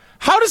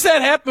 How does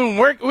that happen?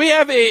 We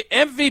have a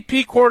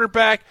MVP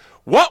quarterback.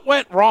 What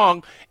went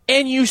wrong?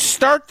 And you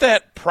start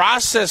that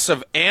process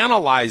of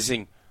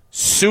analyzing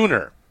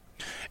sooner.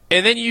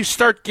 And then you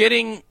start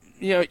getting,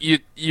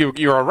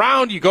 you're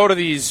around, you go to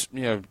these,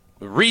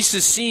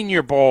 Reese's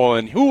Senior Bowl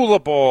and Hula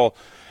Bowl,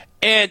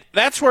 and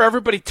that's where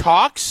everybody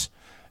talks.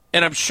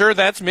 And I'm sure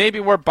that's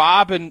maybe where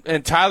Bob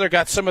and Tyler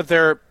got some of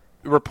their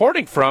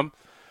reporting from.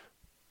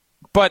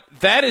 But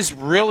that is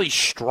really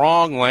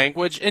strong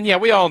language. And, yeah,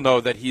 we all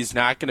know that he's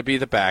not going to be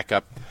the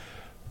backup.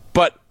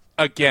 But,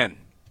 again,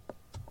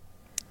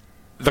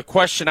 the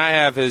question I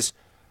have is,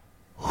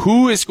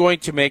 who is going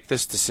to make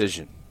this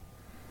decision?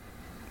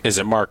 Is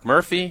it Mark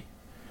Murphy?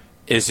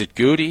 Is it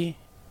Goody?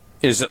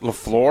 Is it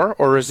LaFleur?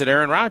 Or is it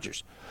Aaron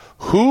Rodgers?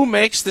 Who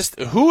makes this?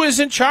 Who is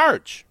in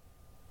charge?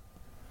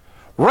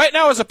 Right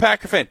now, as a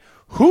Packer fan,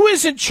 who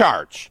is in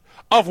charge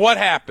of what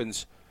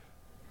happens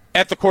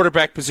at the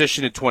quarterback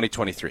position in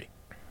 2023?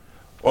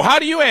 Well, how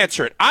do you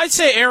answer it? I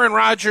say Aaron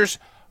Rodgers,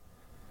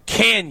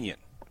 Canyon.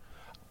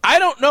 I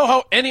don't know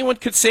how anyone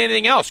could say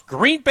anything else.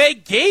 Green Bay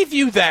gave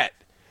you that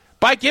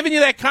by giving you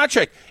that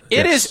contract.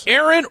 It is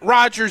Aaron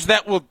Rodgers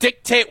that will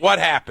dictate what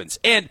happens.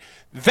 And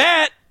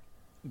that,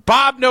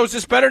 Bob knows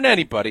this better than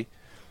anybody,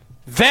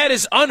 that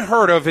is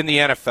unheard of in the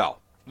NFL.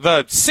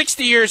 The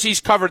 60 years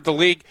he's covered the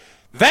league,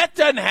 that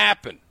doesn't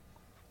happen.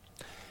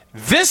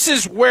 This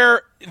is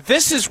where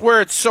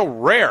it's so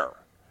rare.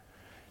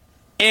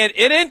 And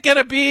it ain't going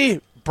to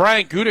be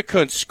Brian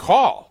Gutekunst's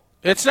call.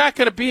 It's not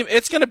going to be.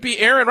 It's going to be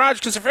Aaron Rodgers,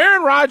 because if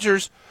Aaron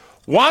Rodgers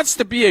wants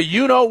to be a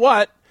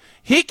you-know-what,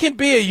 he can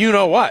be a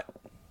you-know-what.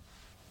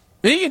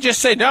 He can just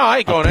say, no, I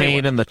ain't going anywhere.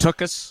 Pain in the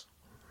tuchus?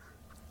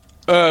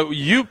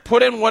 You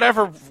put in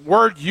whatever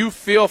word you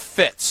feel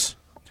fits.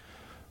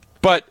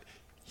 But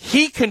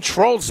he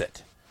controls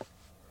it.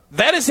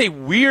 That is a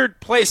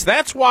weird place.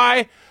 That's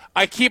why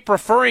I keep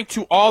referring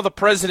to all the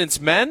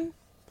president's men,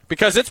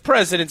 because it's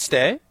President's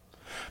Day,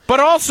 but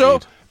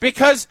also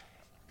because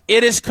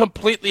it is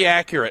completely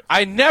accurate.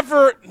 I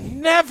never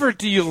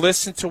do you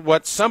listen to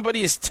what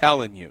somebody is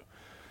telling you.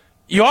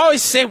 You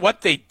always say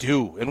what they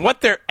do and what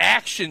their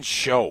actions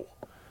show.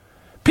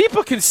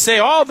 People can say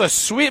all the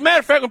sweet... Matter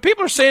of fact, when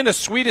people are saying the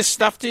sweetest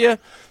stuff to you,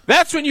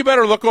 that's when you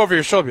better look over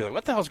your shoulder and be like,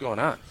 what the hell's going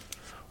on?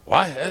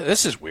 Why?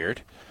 This is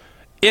weird.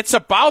 It's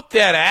about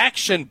that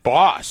action,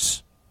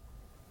 boss.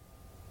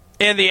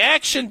 And the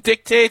action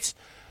dictates,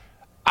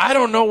 I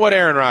don't know what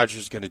Aaron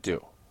Rodgers is going to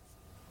do.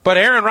 But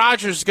Aaron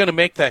Rodgers is going to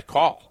make that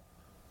call.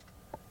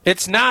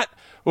 It's not,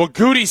 well,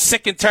 Goody's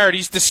sick and tired.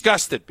 He's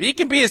disgusted. He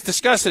can be as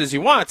disgusted as he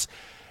wants.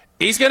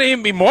 He's going to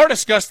even be more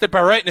disgusted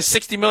by writing a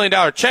 $60 million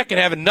check and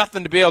having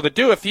nothing to be able to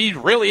do if he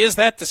really is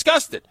that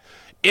disgusted.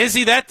 Is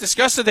he that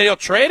disgusted that he'll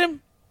trade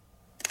him?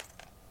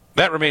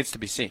 That remains to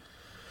be seen.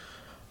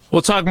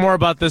 We'll talk more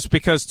about this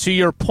because, to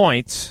your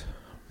point,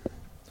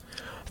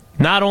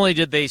 not only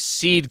did they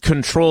cede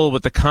control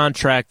with the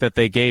contract that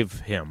they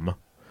gave him,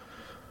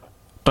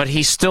 but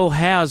he still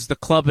has the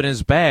club in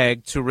his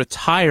bag to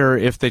retire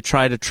if they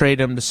try to trade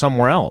him to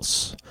somewhere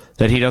else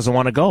that he doesn't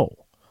want to go.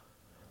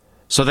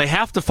 So they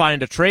have to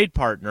find a trade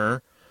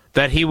partner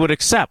that he would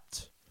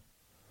accept.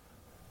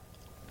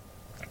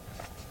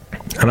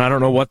 And I don't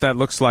know what that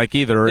looks like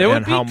either. It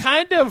would be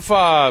kind of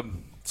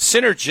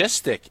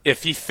synergistic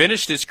if he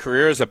finished his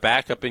career as a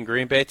backup in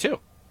Green Bay, too.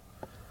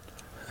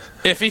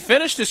 If he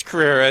finished his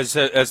career as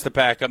the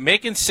backup,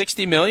 making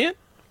 $60 million?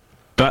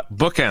 But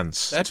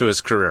bookends to his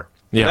career.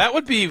 Yeah. That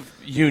would be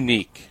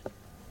unique.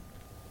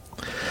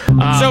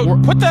 So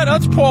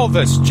let's poll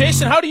this.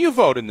 Jason, how do you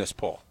vote in this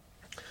poll?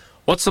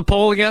 What's the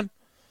poll again?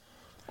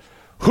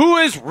 Who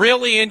is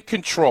really in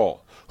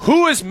control?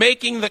 Who is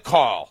making the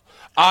call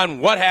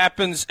on what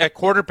happens at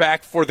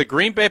quarterback for the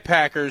Green Bay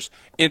Packers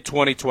in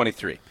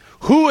 2023?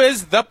 Who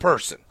is the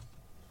person?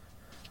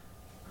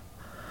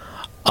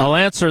 I'll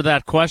answer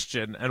that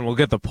question, and we'll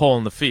get the poll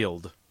in the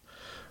field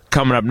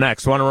coming up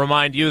next. I want to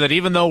remind you that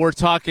even though we're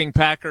talking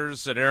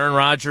Packers and Aaron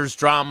Rodgers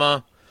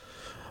drama,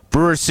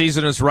 Brewers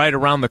season is right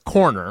around the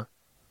corner.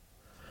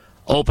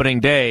 Opening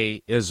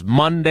day is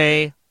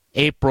Monday,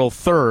 April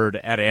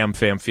 3rd at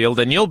AmFam Field,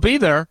 and you'll be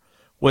there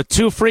with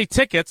 2 free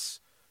tickets,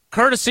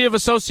 courtesy of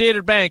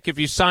Associated Bank, if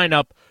you sign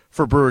up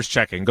for Brewers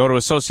Checking. Go to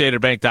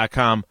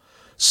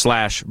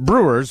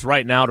associatedbank.com/Brewers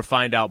right now to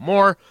find out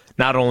more.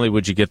 Not only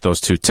would you get those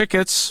 2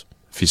 tickets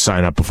if you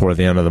sign up before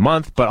the end of the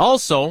month, but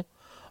also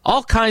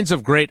all kinds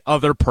of great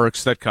other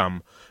perks that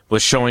come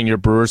with showing your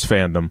Brewers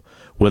fandom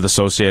with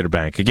Associated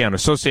Bank. Again,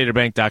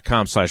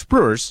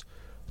 associatedbank.com/Brewers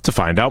to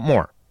find out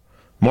more.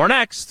 More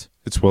next.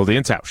 It's Wilde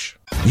and Tausch.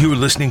 You're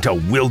listening to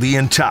Wilde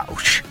and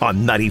Tausch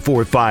on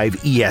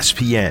 94.5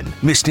 ESPN.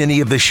 Missed any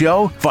of the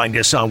show? Find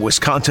us on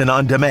Wisconsin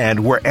On Demand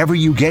wherever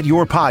you get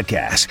your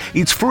podcasts.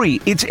 It's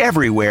free, it's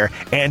everywhere,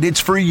 and it's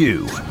for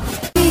you.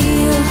 I'm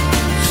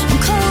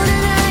cold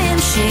and I am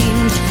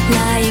shamed,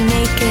 lying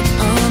naked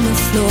on the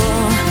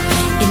floor.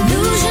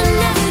 Illusion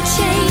never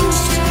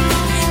changed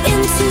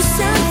into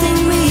something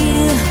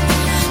real.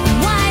 I'm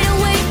wide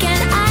awake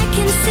and I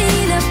can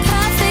see the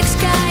perfect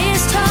sky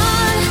is tall.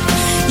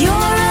 You're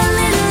a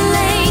little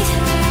late,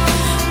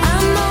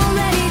 I'm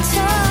already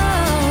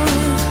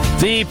told.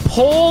 The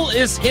poll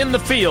is in the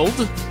field,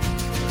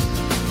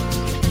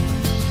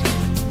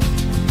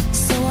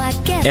 So I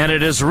guess and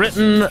it is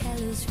written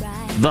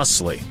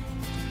thusly.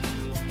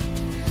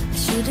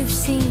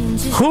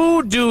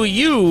 Who do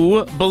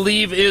you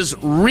believe is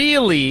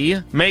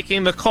really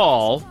making the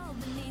call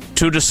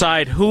to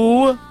decide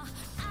who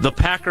the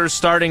Packers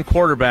starting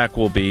quarterback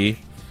will be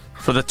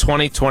for the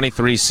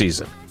 2023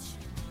 season?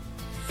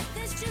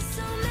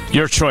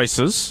 Your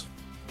choices: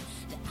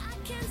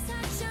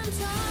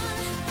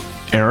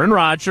 Aaron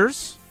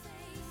Rodgers,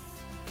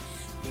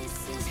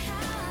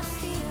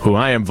 who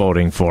I am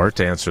voting for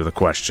to answer the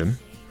question,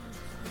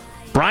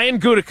 Brian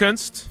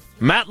Gutekunst,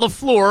 Matt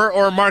LaFleur,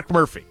 or Mark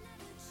Murphy.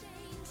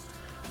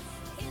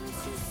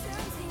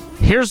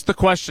 Here's the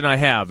question I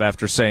have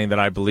after saying that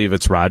I believe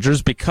it's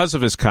Rodgers because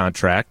of his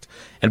contract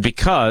and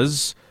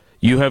because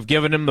you have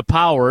given him the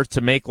power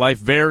to make life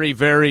very,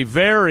 very,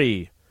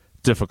 very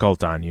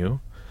difficult on you.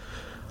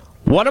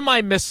 What am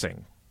I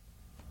missing?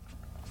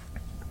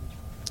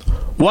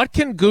 What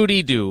can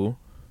Goody do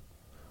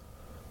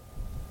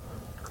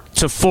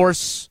to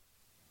force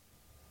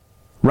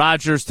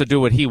Rodgers to do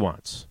what he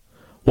wants?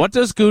 What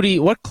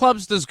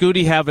clubs does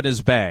Goody have in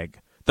his bag?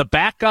 The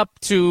backup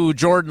to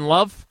Jordan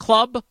Love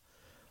club?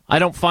 I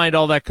don't find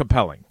all that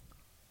compelling.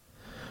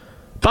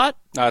 But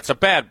no, it's a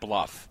bad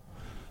bluff.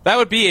 That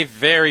would be a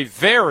very,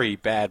 very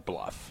bad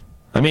bluff.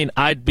 I mean,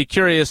 I'd be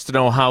curious to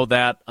know how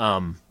that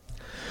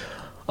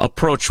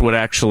approach would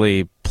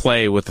actually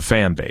play with the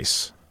fan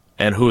base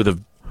and who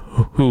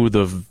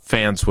the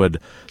fans would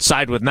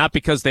side with, not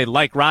because they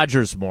like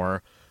Rodgers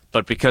more,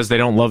 but because they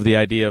don't love the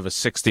idea of a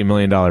 $60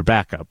 million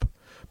backup.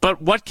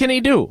 But what can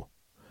he do?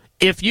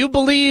 If you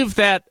believe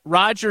that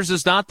Rodgers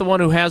is not the one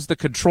who has the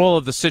control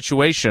of the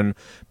situation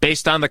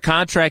based on the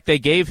contract they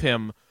gave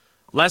him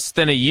less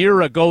than a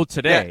year ago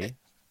today.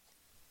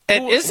 Yeah.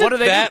 And isn't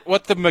that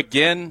what the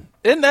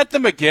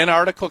McGinn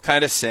article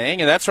kind of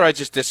saying? And that's where I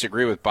just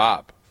disagree with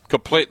Bob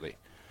completely.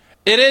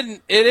 It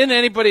isn't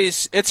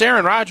anybody's. It's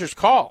Aaron Rodgers'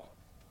 call.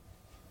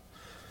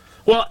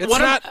 Well,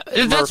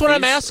 that's what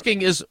I'm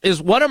asking is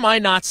what am I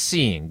not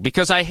seeing?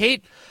 Because I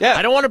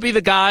don't want to be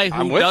the guy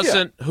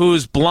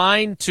who's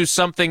blind to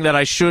something that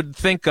I should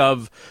think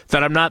of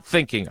that I'm not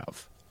thinking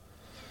of.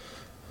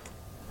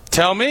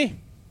 Tell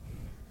me.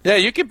 Yeah,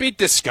 you can be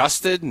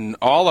disgusted and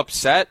all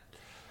upset,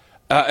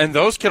 and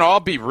those can all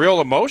be real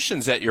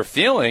emotions that you're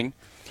feeling,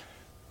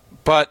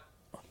 but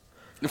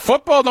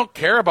football don't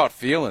care about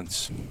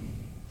feelings.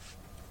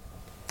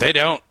 They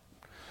don't.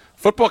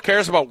 Football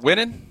cares about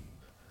winning.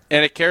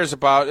 And it cares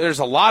about, there's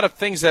a lot of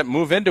things that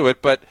move into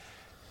it, but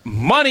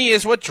money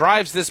is what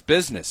drives this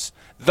business.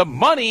 The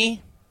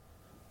money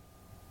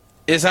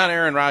is on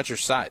Aaron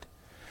Rodgers' side.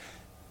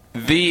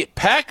 The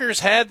Packers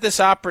had this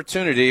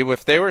opportunity,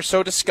 if they were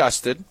so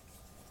disgusted,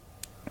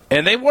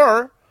 and they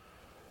were,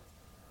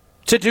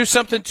 to do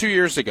something 2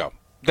 years ago.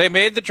 They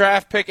made the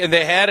draft pick, and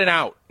they had an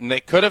out, and they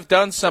could have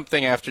done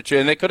something after 2,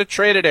 and they could have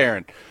traded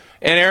Aaron.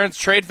 And Aaron's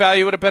trade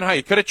value would have been high.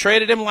 You could have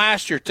traded him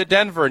last year to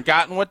Denver and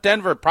gotten what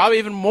Denver, probably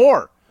even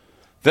more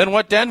than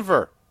what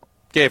Denver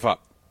gave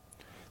up.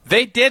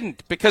 They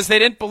didn't because they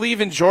didn't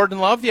believe in Jordan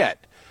Love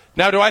yet.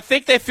 Now, do I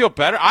think they feel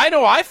better? I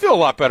know I feel a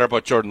lot better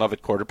about Jordan Love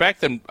at quarterback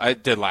than I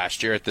did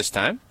last year at this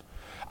time.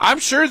 I'm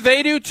sure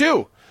they do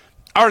too.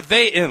 Are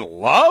they in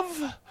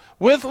love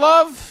with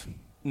Love?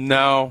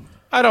 No,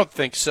 I don't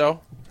think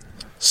so.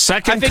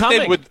 Second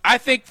coming. I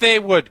think they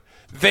would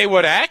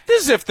act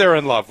as if they're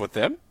in love with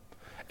him,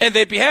 and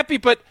they'd be happy.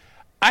 But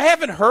I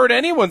haven't heard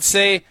anyone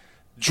say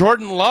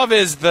Jordan Love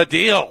is the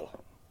deal.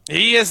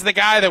 He is the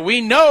guy that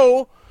we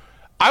know.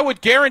 I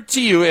would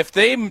guarantee you if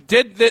they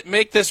did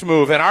make this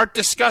move and aren't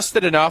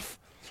disgusted enough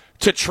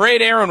to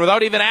trade Aaron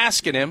without even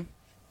asking him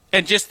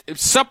and just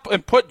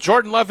put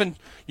Jordan Love in,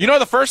 you know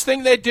the first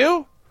thing they'd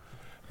do?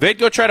 They'd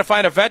go try to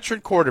find a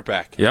veteran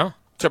quarterback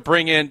to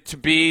bring in to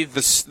be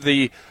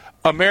the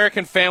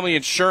American Family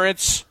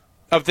Insurance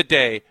of the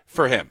day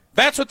for him.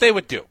 That's what they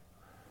would do.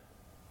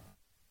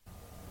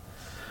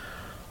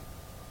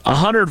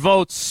 100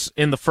 votes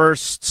in the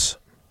first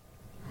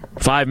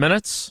 5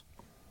 minutes?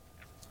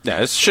 Yeah,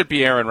 this should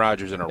be Aaron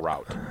Rodgers in a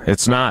rout.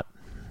 It's not.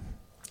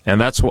 And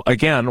that's,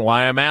 again,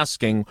 why I'm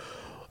asking,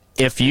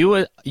 if you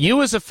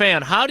as a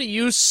fan, how do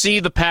you see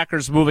the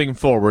Packers moving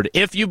forward?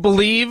 If you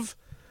believe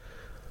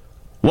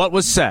what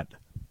was said,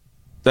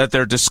 that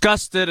they're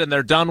disgusted and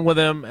they're done with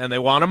him and they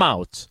want him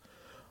out,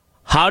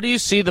 how do you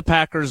see the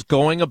Packers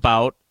going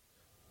about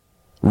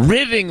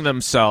ridding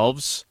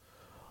themselves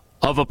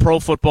of a Pro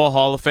Football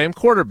Hall of Fame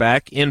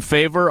quarterback in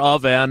favor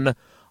of an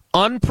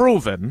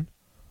unproven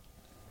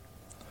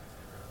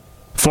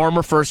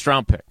former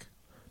first-round pick?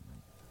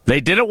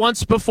 They did it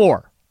once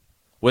before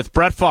with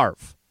Brett Favre.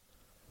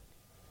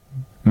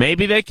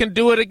 Maybe they can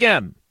do it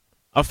again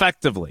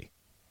effectively.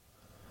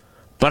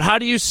 But how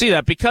do you see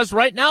that? Because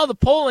right now the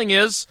polling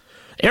is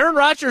Aaron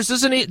Rodgers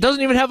doesn't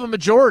even have a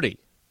majority.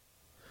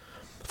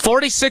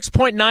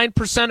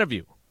 46.9% of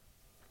you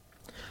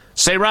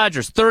say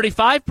Rodgers.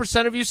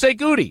 35% of you say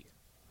Goody.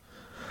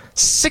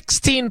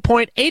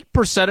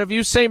 16.8% of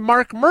you say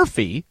Mark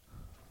Murphy.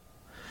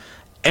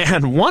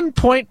 And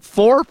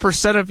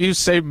 1.4% of you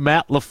say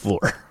Matt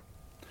LaFleur.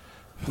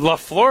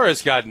 LaFleur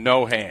has got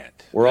no hand.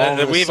 We're all in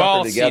this We've sucker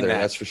all together, seen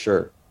that. that's for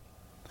sure.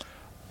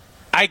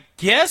 I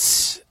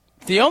guess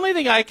the only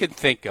thing I can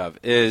think of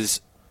is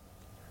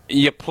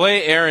you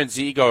play Aaron's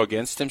ego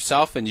against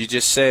himself and you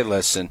just say,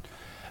 listen,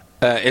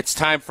 it's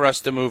time for us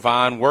to move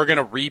on. We're going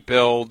to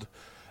rebuild.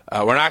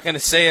 We're not going to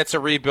say it's a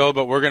rebuild,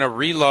 but we're going to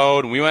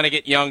reload, and we want to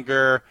get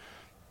younger.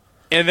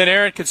 And then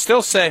Aaron could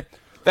still say,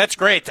 that's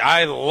great.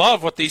 I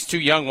love what these two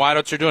young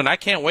wideouts are doing. I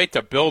can't wait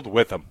to build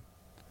with them.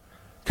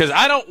 Because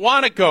I don't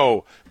want to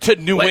go to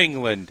New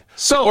England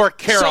or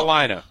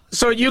Carolina.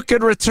 So you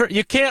can return.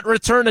 You can't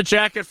return a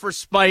jacket for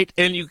spite,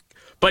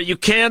 but you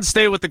can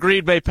stay with the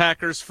Green Bay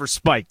Packers for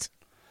spite.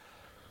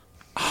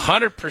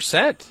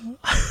 100%.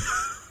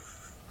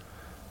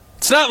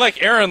 It's not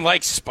like Aaron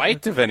likes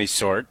spite of any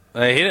sort. He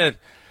didn't.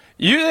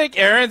 You think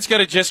Aaron's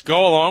going to just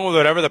go along with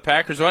whatever the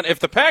Packers want? If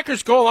the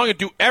Packers go along and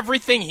do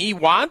everything he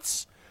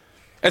wants,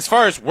 as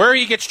far as where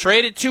he gets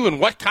traded to and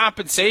what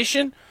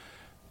compensation,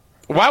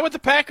 why would the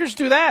Packers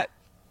do that?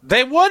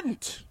 They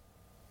wouldn't.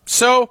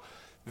 So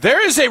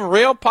there is a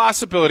real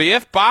possibility,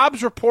 if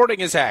Bob's reporting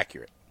is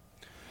accurate,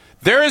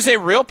 there is a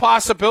real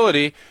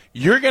possibility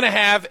you're going to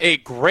have a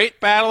great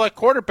battle at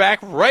quarterback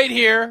right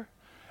here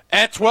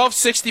at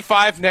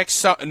 1265 next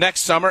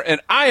summer, and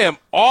I am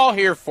all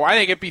here for it. I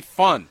think it'd be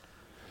fun.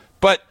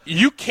 But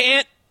you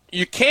can't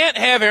You can't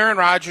have Aaron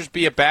Rodgers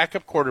be a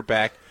backup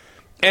quarterback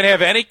and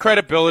have any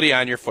credibility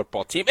on your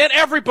football team. And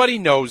everybody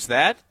knows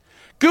that.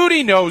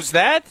 Goody knows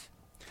that.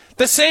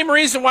 The same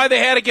reason why they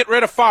had to get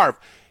rid of Favre.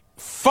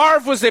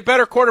 Favre was a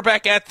better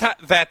quarterback at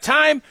that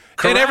time,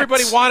 Correct. and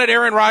everybody wanted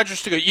Aaron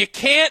Rodgers to go. You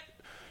can't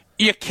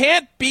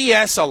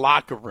BS a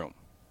locker room.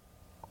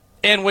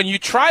 And when you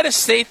try to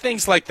say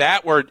things like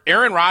that, where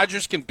Aaron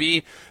Rodgers can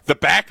be the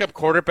backup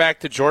quarterback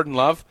to Jordan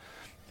Love,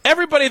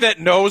 everybody that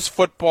knows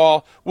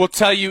football will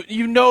tell you,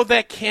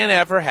 that can't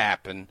ever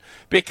happen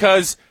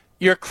because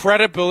your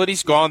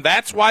credibility's gone.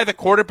 That's why the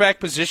quarterback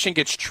position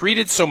gets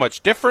treated so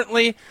much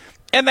differently,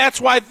 and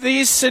that's why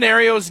these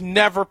scenarios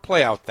never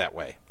play out that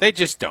way. They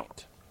just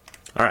don't.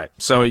 All right.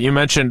 So you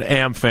mentioned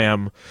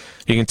AmFam.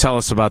 You can tell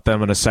us about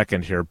them in a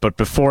second here. But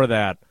before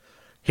that,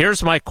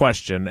 here's my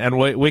question, and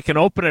we can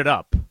open it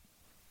up.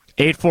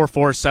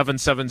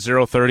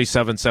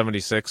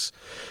 844-770-3776.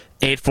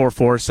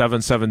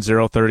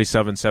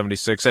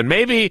 844-770-3776. And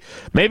maybe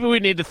we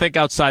need to think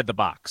outside the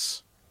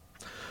box.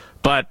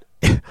 But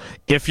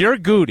if you're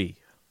Goody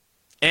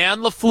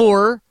and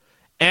LaFleur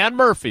and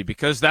Murphy,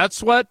 because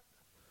that's what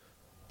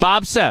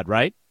Bob said,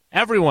 right?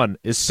 Everyone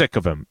is sick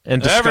of him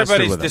and disgusted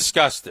Everybody's with him.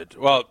 Disgusted.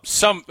 Well,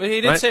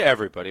 he didn't say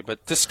everybody,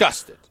 but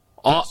disgusted.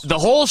 The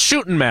whole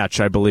shooting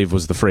match, I believe,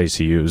 was the phrase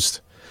he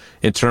used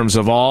in terms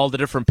of all the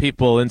different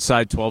people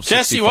inside 1265.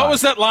 Jesse, what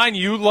was that line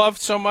you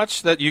loved so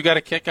much that you got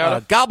a kick out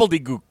of?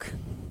 Gobbledygook.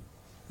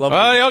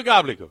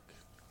 Gobbledygook.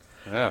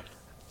 Yeah.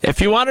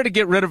 If you wanted to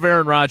get rid of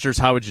Aaron Rodgers,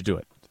 how would you do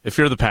it? If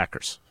you're the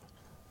Packers.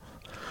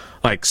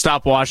 Like,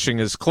 stop washing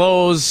his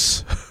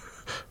clothes,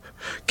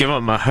 give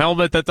him a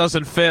helmet that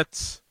doesn't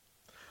fit.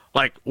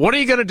 Like, what are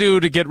you going to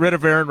do to get rid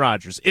of Aaron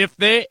Rodgers? If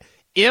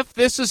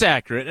this is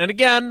accurate, and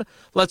again,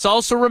 let's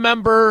also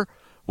remember,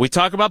 we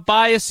talk about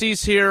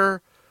biases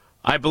here.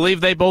 I believe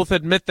they both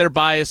admit their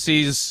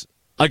biases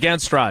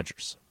against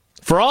Rodgers.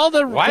 For all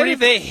the Why do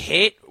they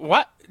hate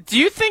what? Do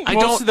you think I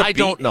don't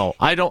know.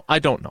 I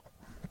don't know.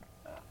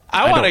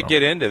 I want to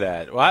get into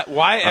that.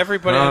 Why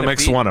everybody it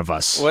makes one of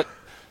us. What?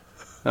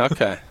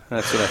 Okay,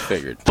 that's what I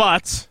figured.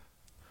 But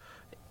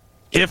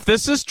if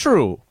this is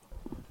true,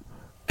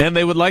 and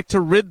they would like to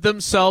rid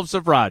themselves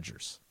of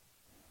Rodgers,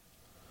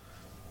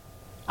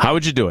 how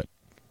would you do it?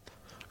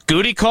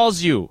 Goody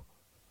calls you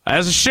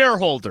as a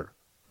shareholder.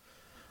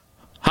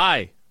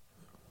 Hi,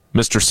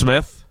 Mr.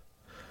 Smith.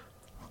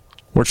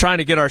 We're trying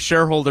to get our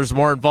shareholders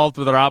more involved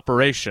with our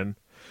operation,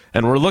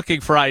 and we're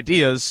looking for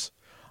ideas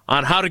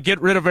on how to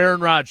get rid of Aaron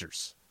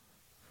Rodgers.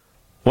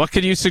 What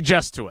can you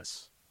suggest to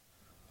us?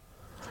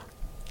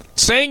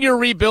 Saying you're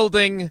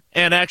rebuilding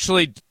and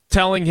actually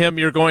telling him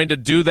you're going to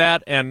do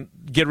that and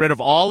get rid of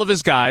all of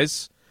his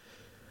guys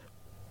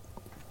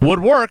would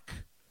work.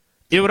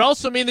 It would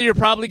also mean that you're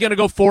probably going to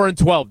go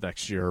 4-12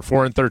 next year, or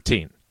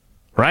 4-13,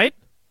 right?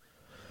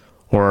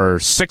 Or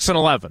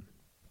 6-11.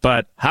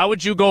 But how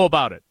would you go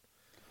about it?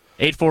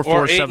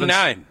 844 or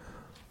 8-9.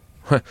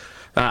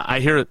 I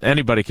hear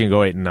anybody can go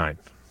 8-9.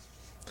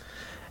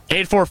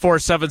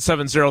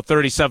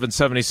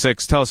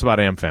 844-770-3776. Tell us about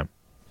AmFam.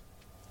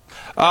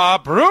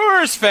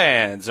 Brewers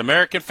fans,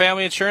 American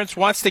Family Insurance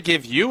wants to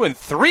give you and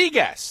 3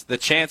 guests the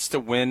chance to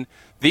win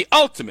the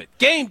ultimate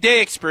game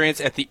day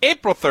experience at the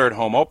April 3rd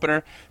home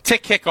opener to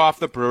kick off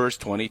the Brewers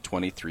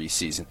 2023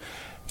 season.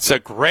 It's a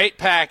great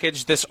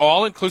package. This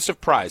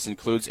all-inclusive prize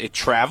includes a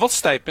travel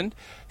stipend,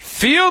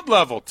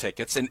 field-level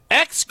tickets, an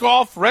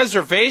X-Golf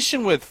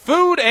reservation with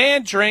food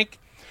and drink,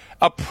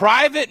 a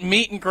private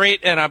meet and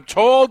greet, and I'm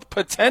told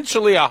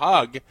potentially a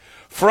hug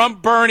from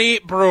Bernie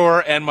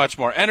Brewer, and much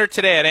more. Enter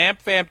today at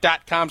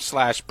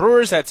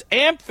amfam.com/brewers. That's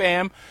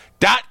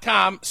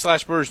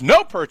amfam.com/brewers.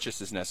 No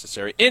purchase is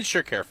necessary.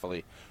 Insure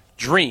carefully.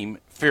 Dream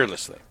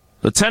fearlessly.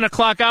 The 10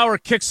 o'clock hour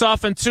kicks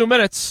off in 2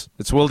 minutes.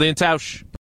 It's Wilde and Tausch.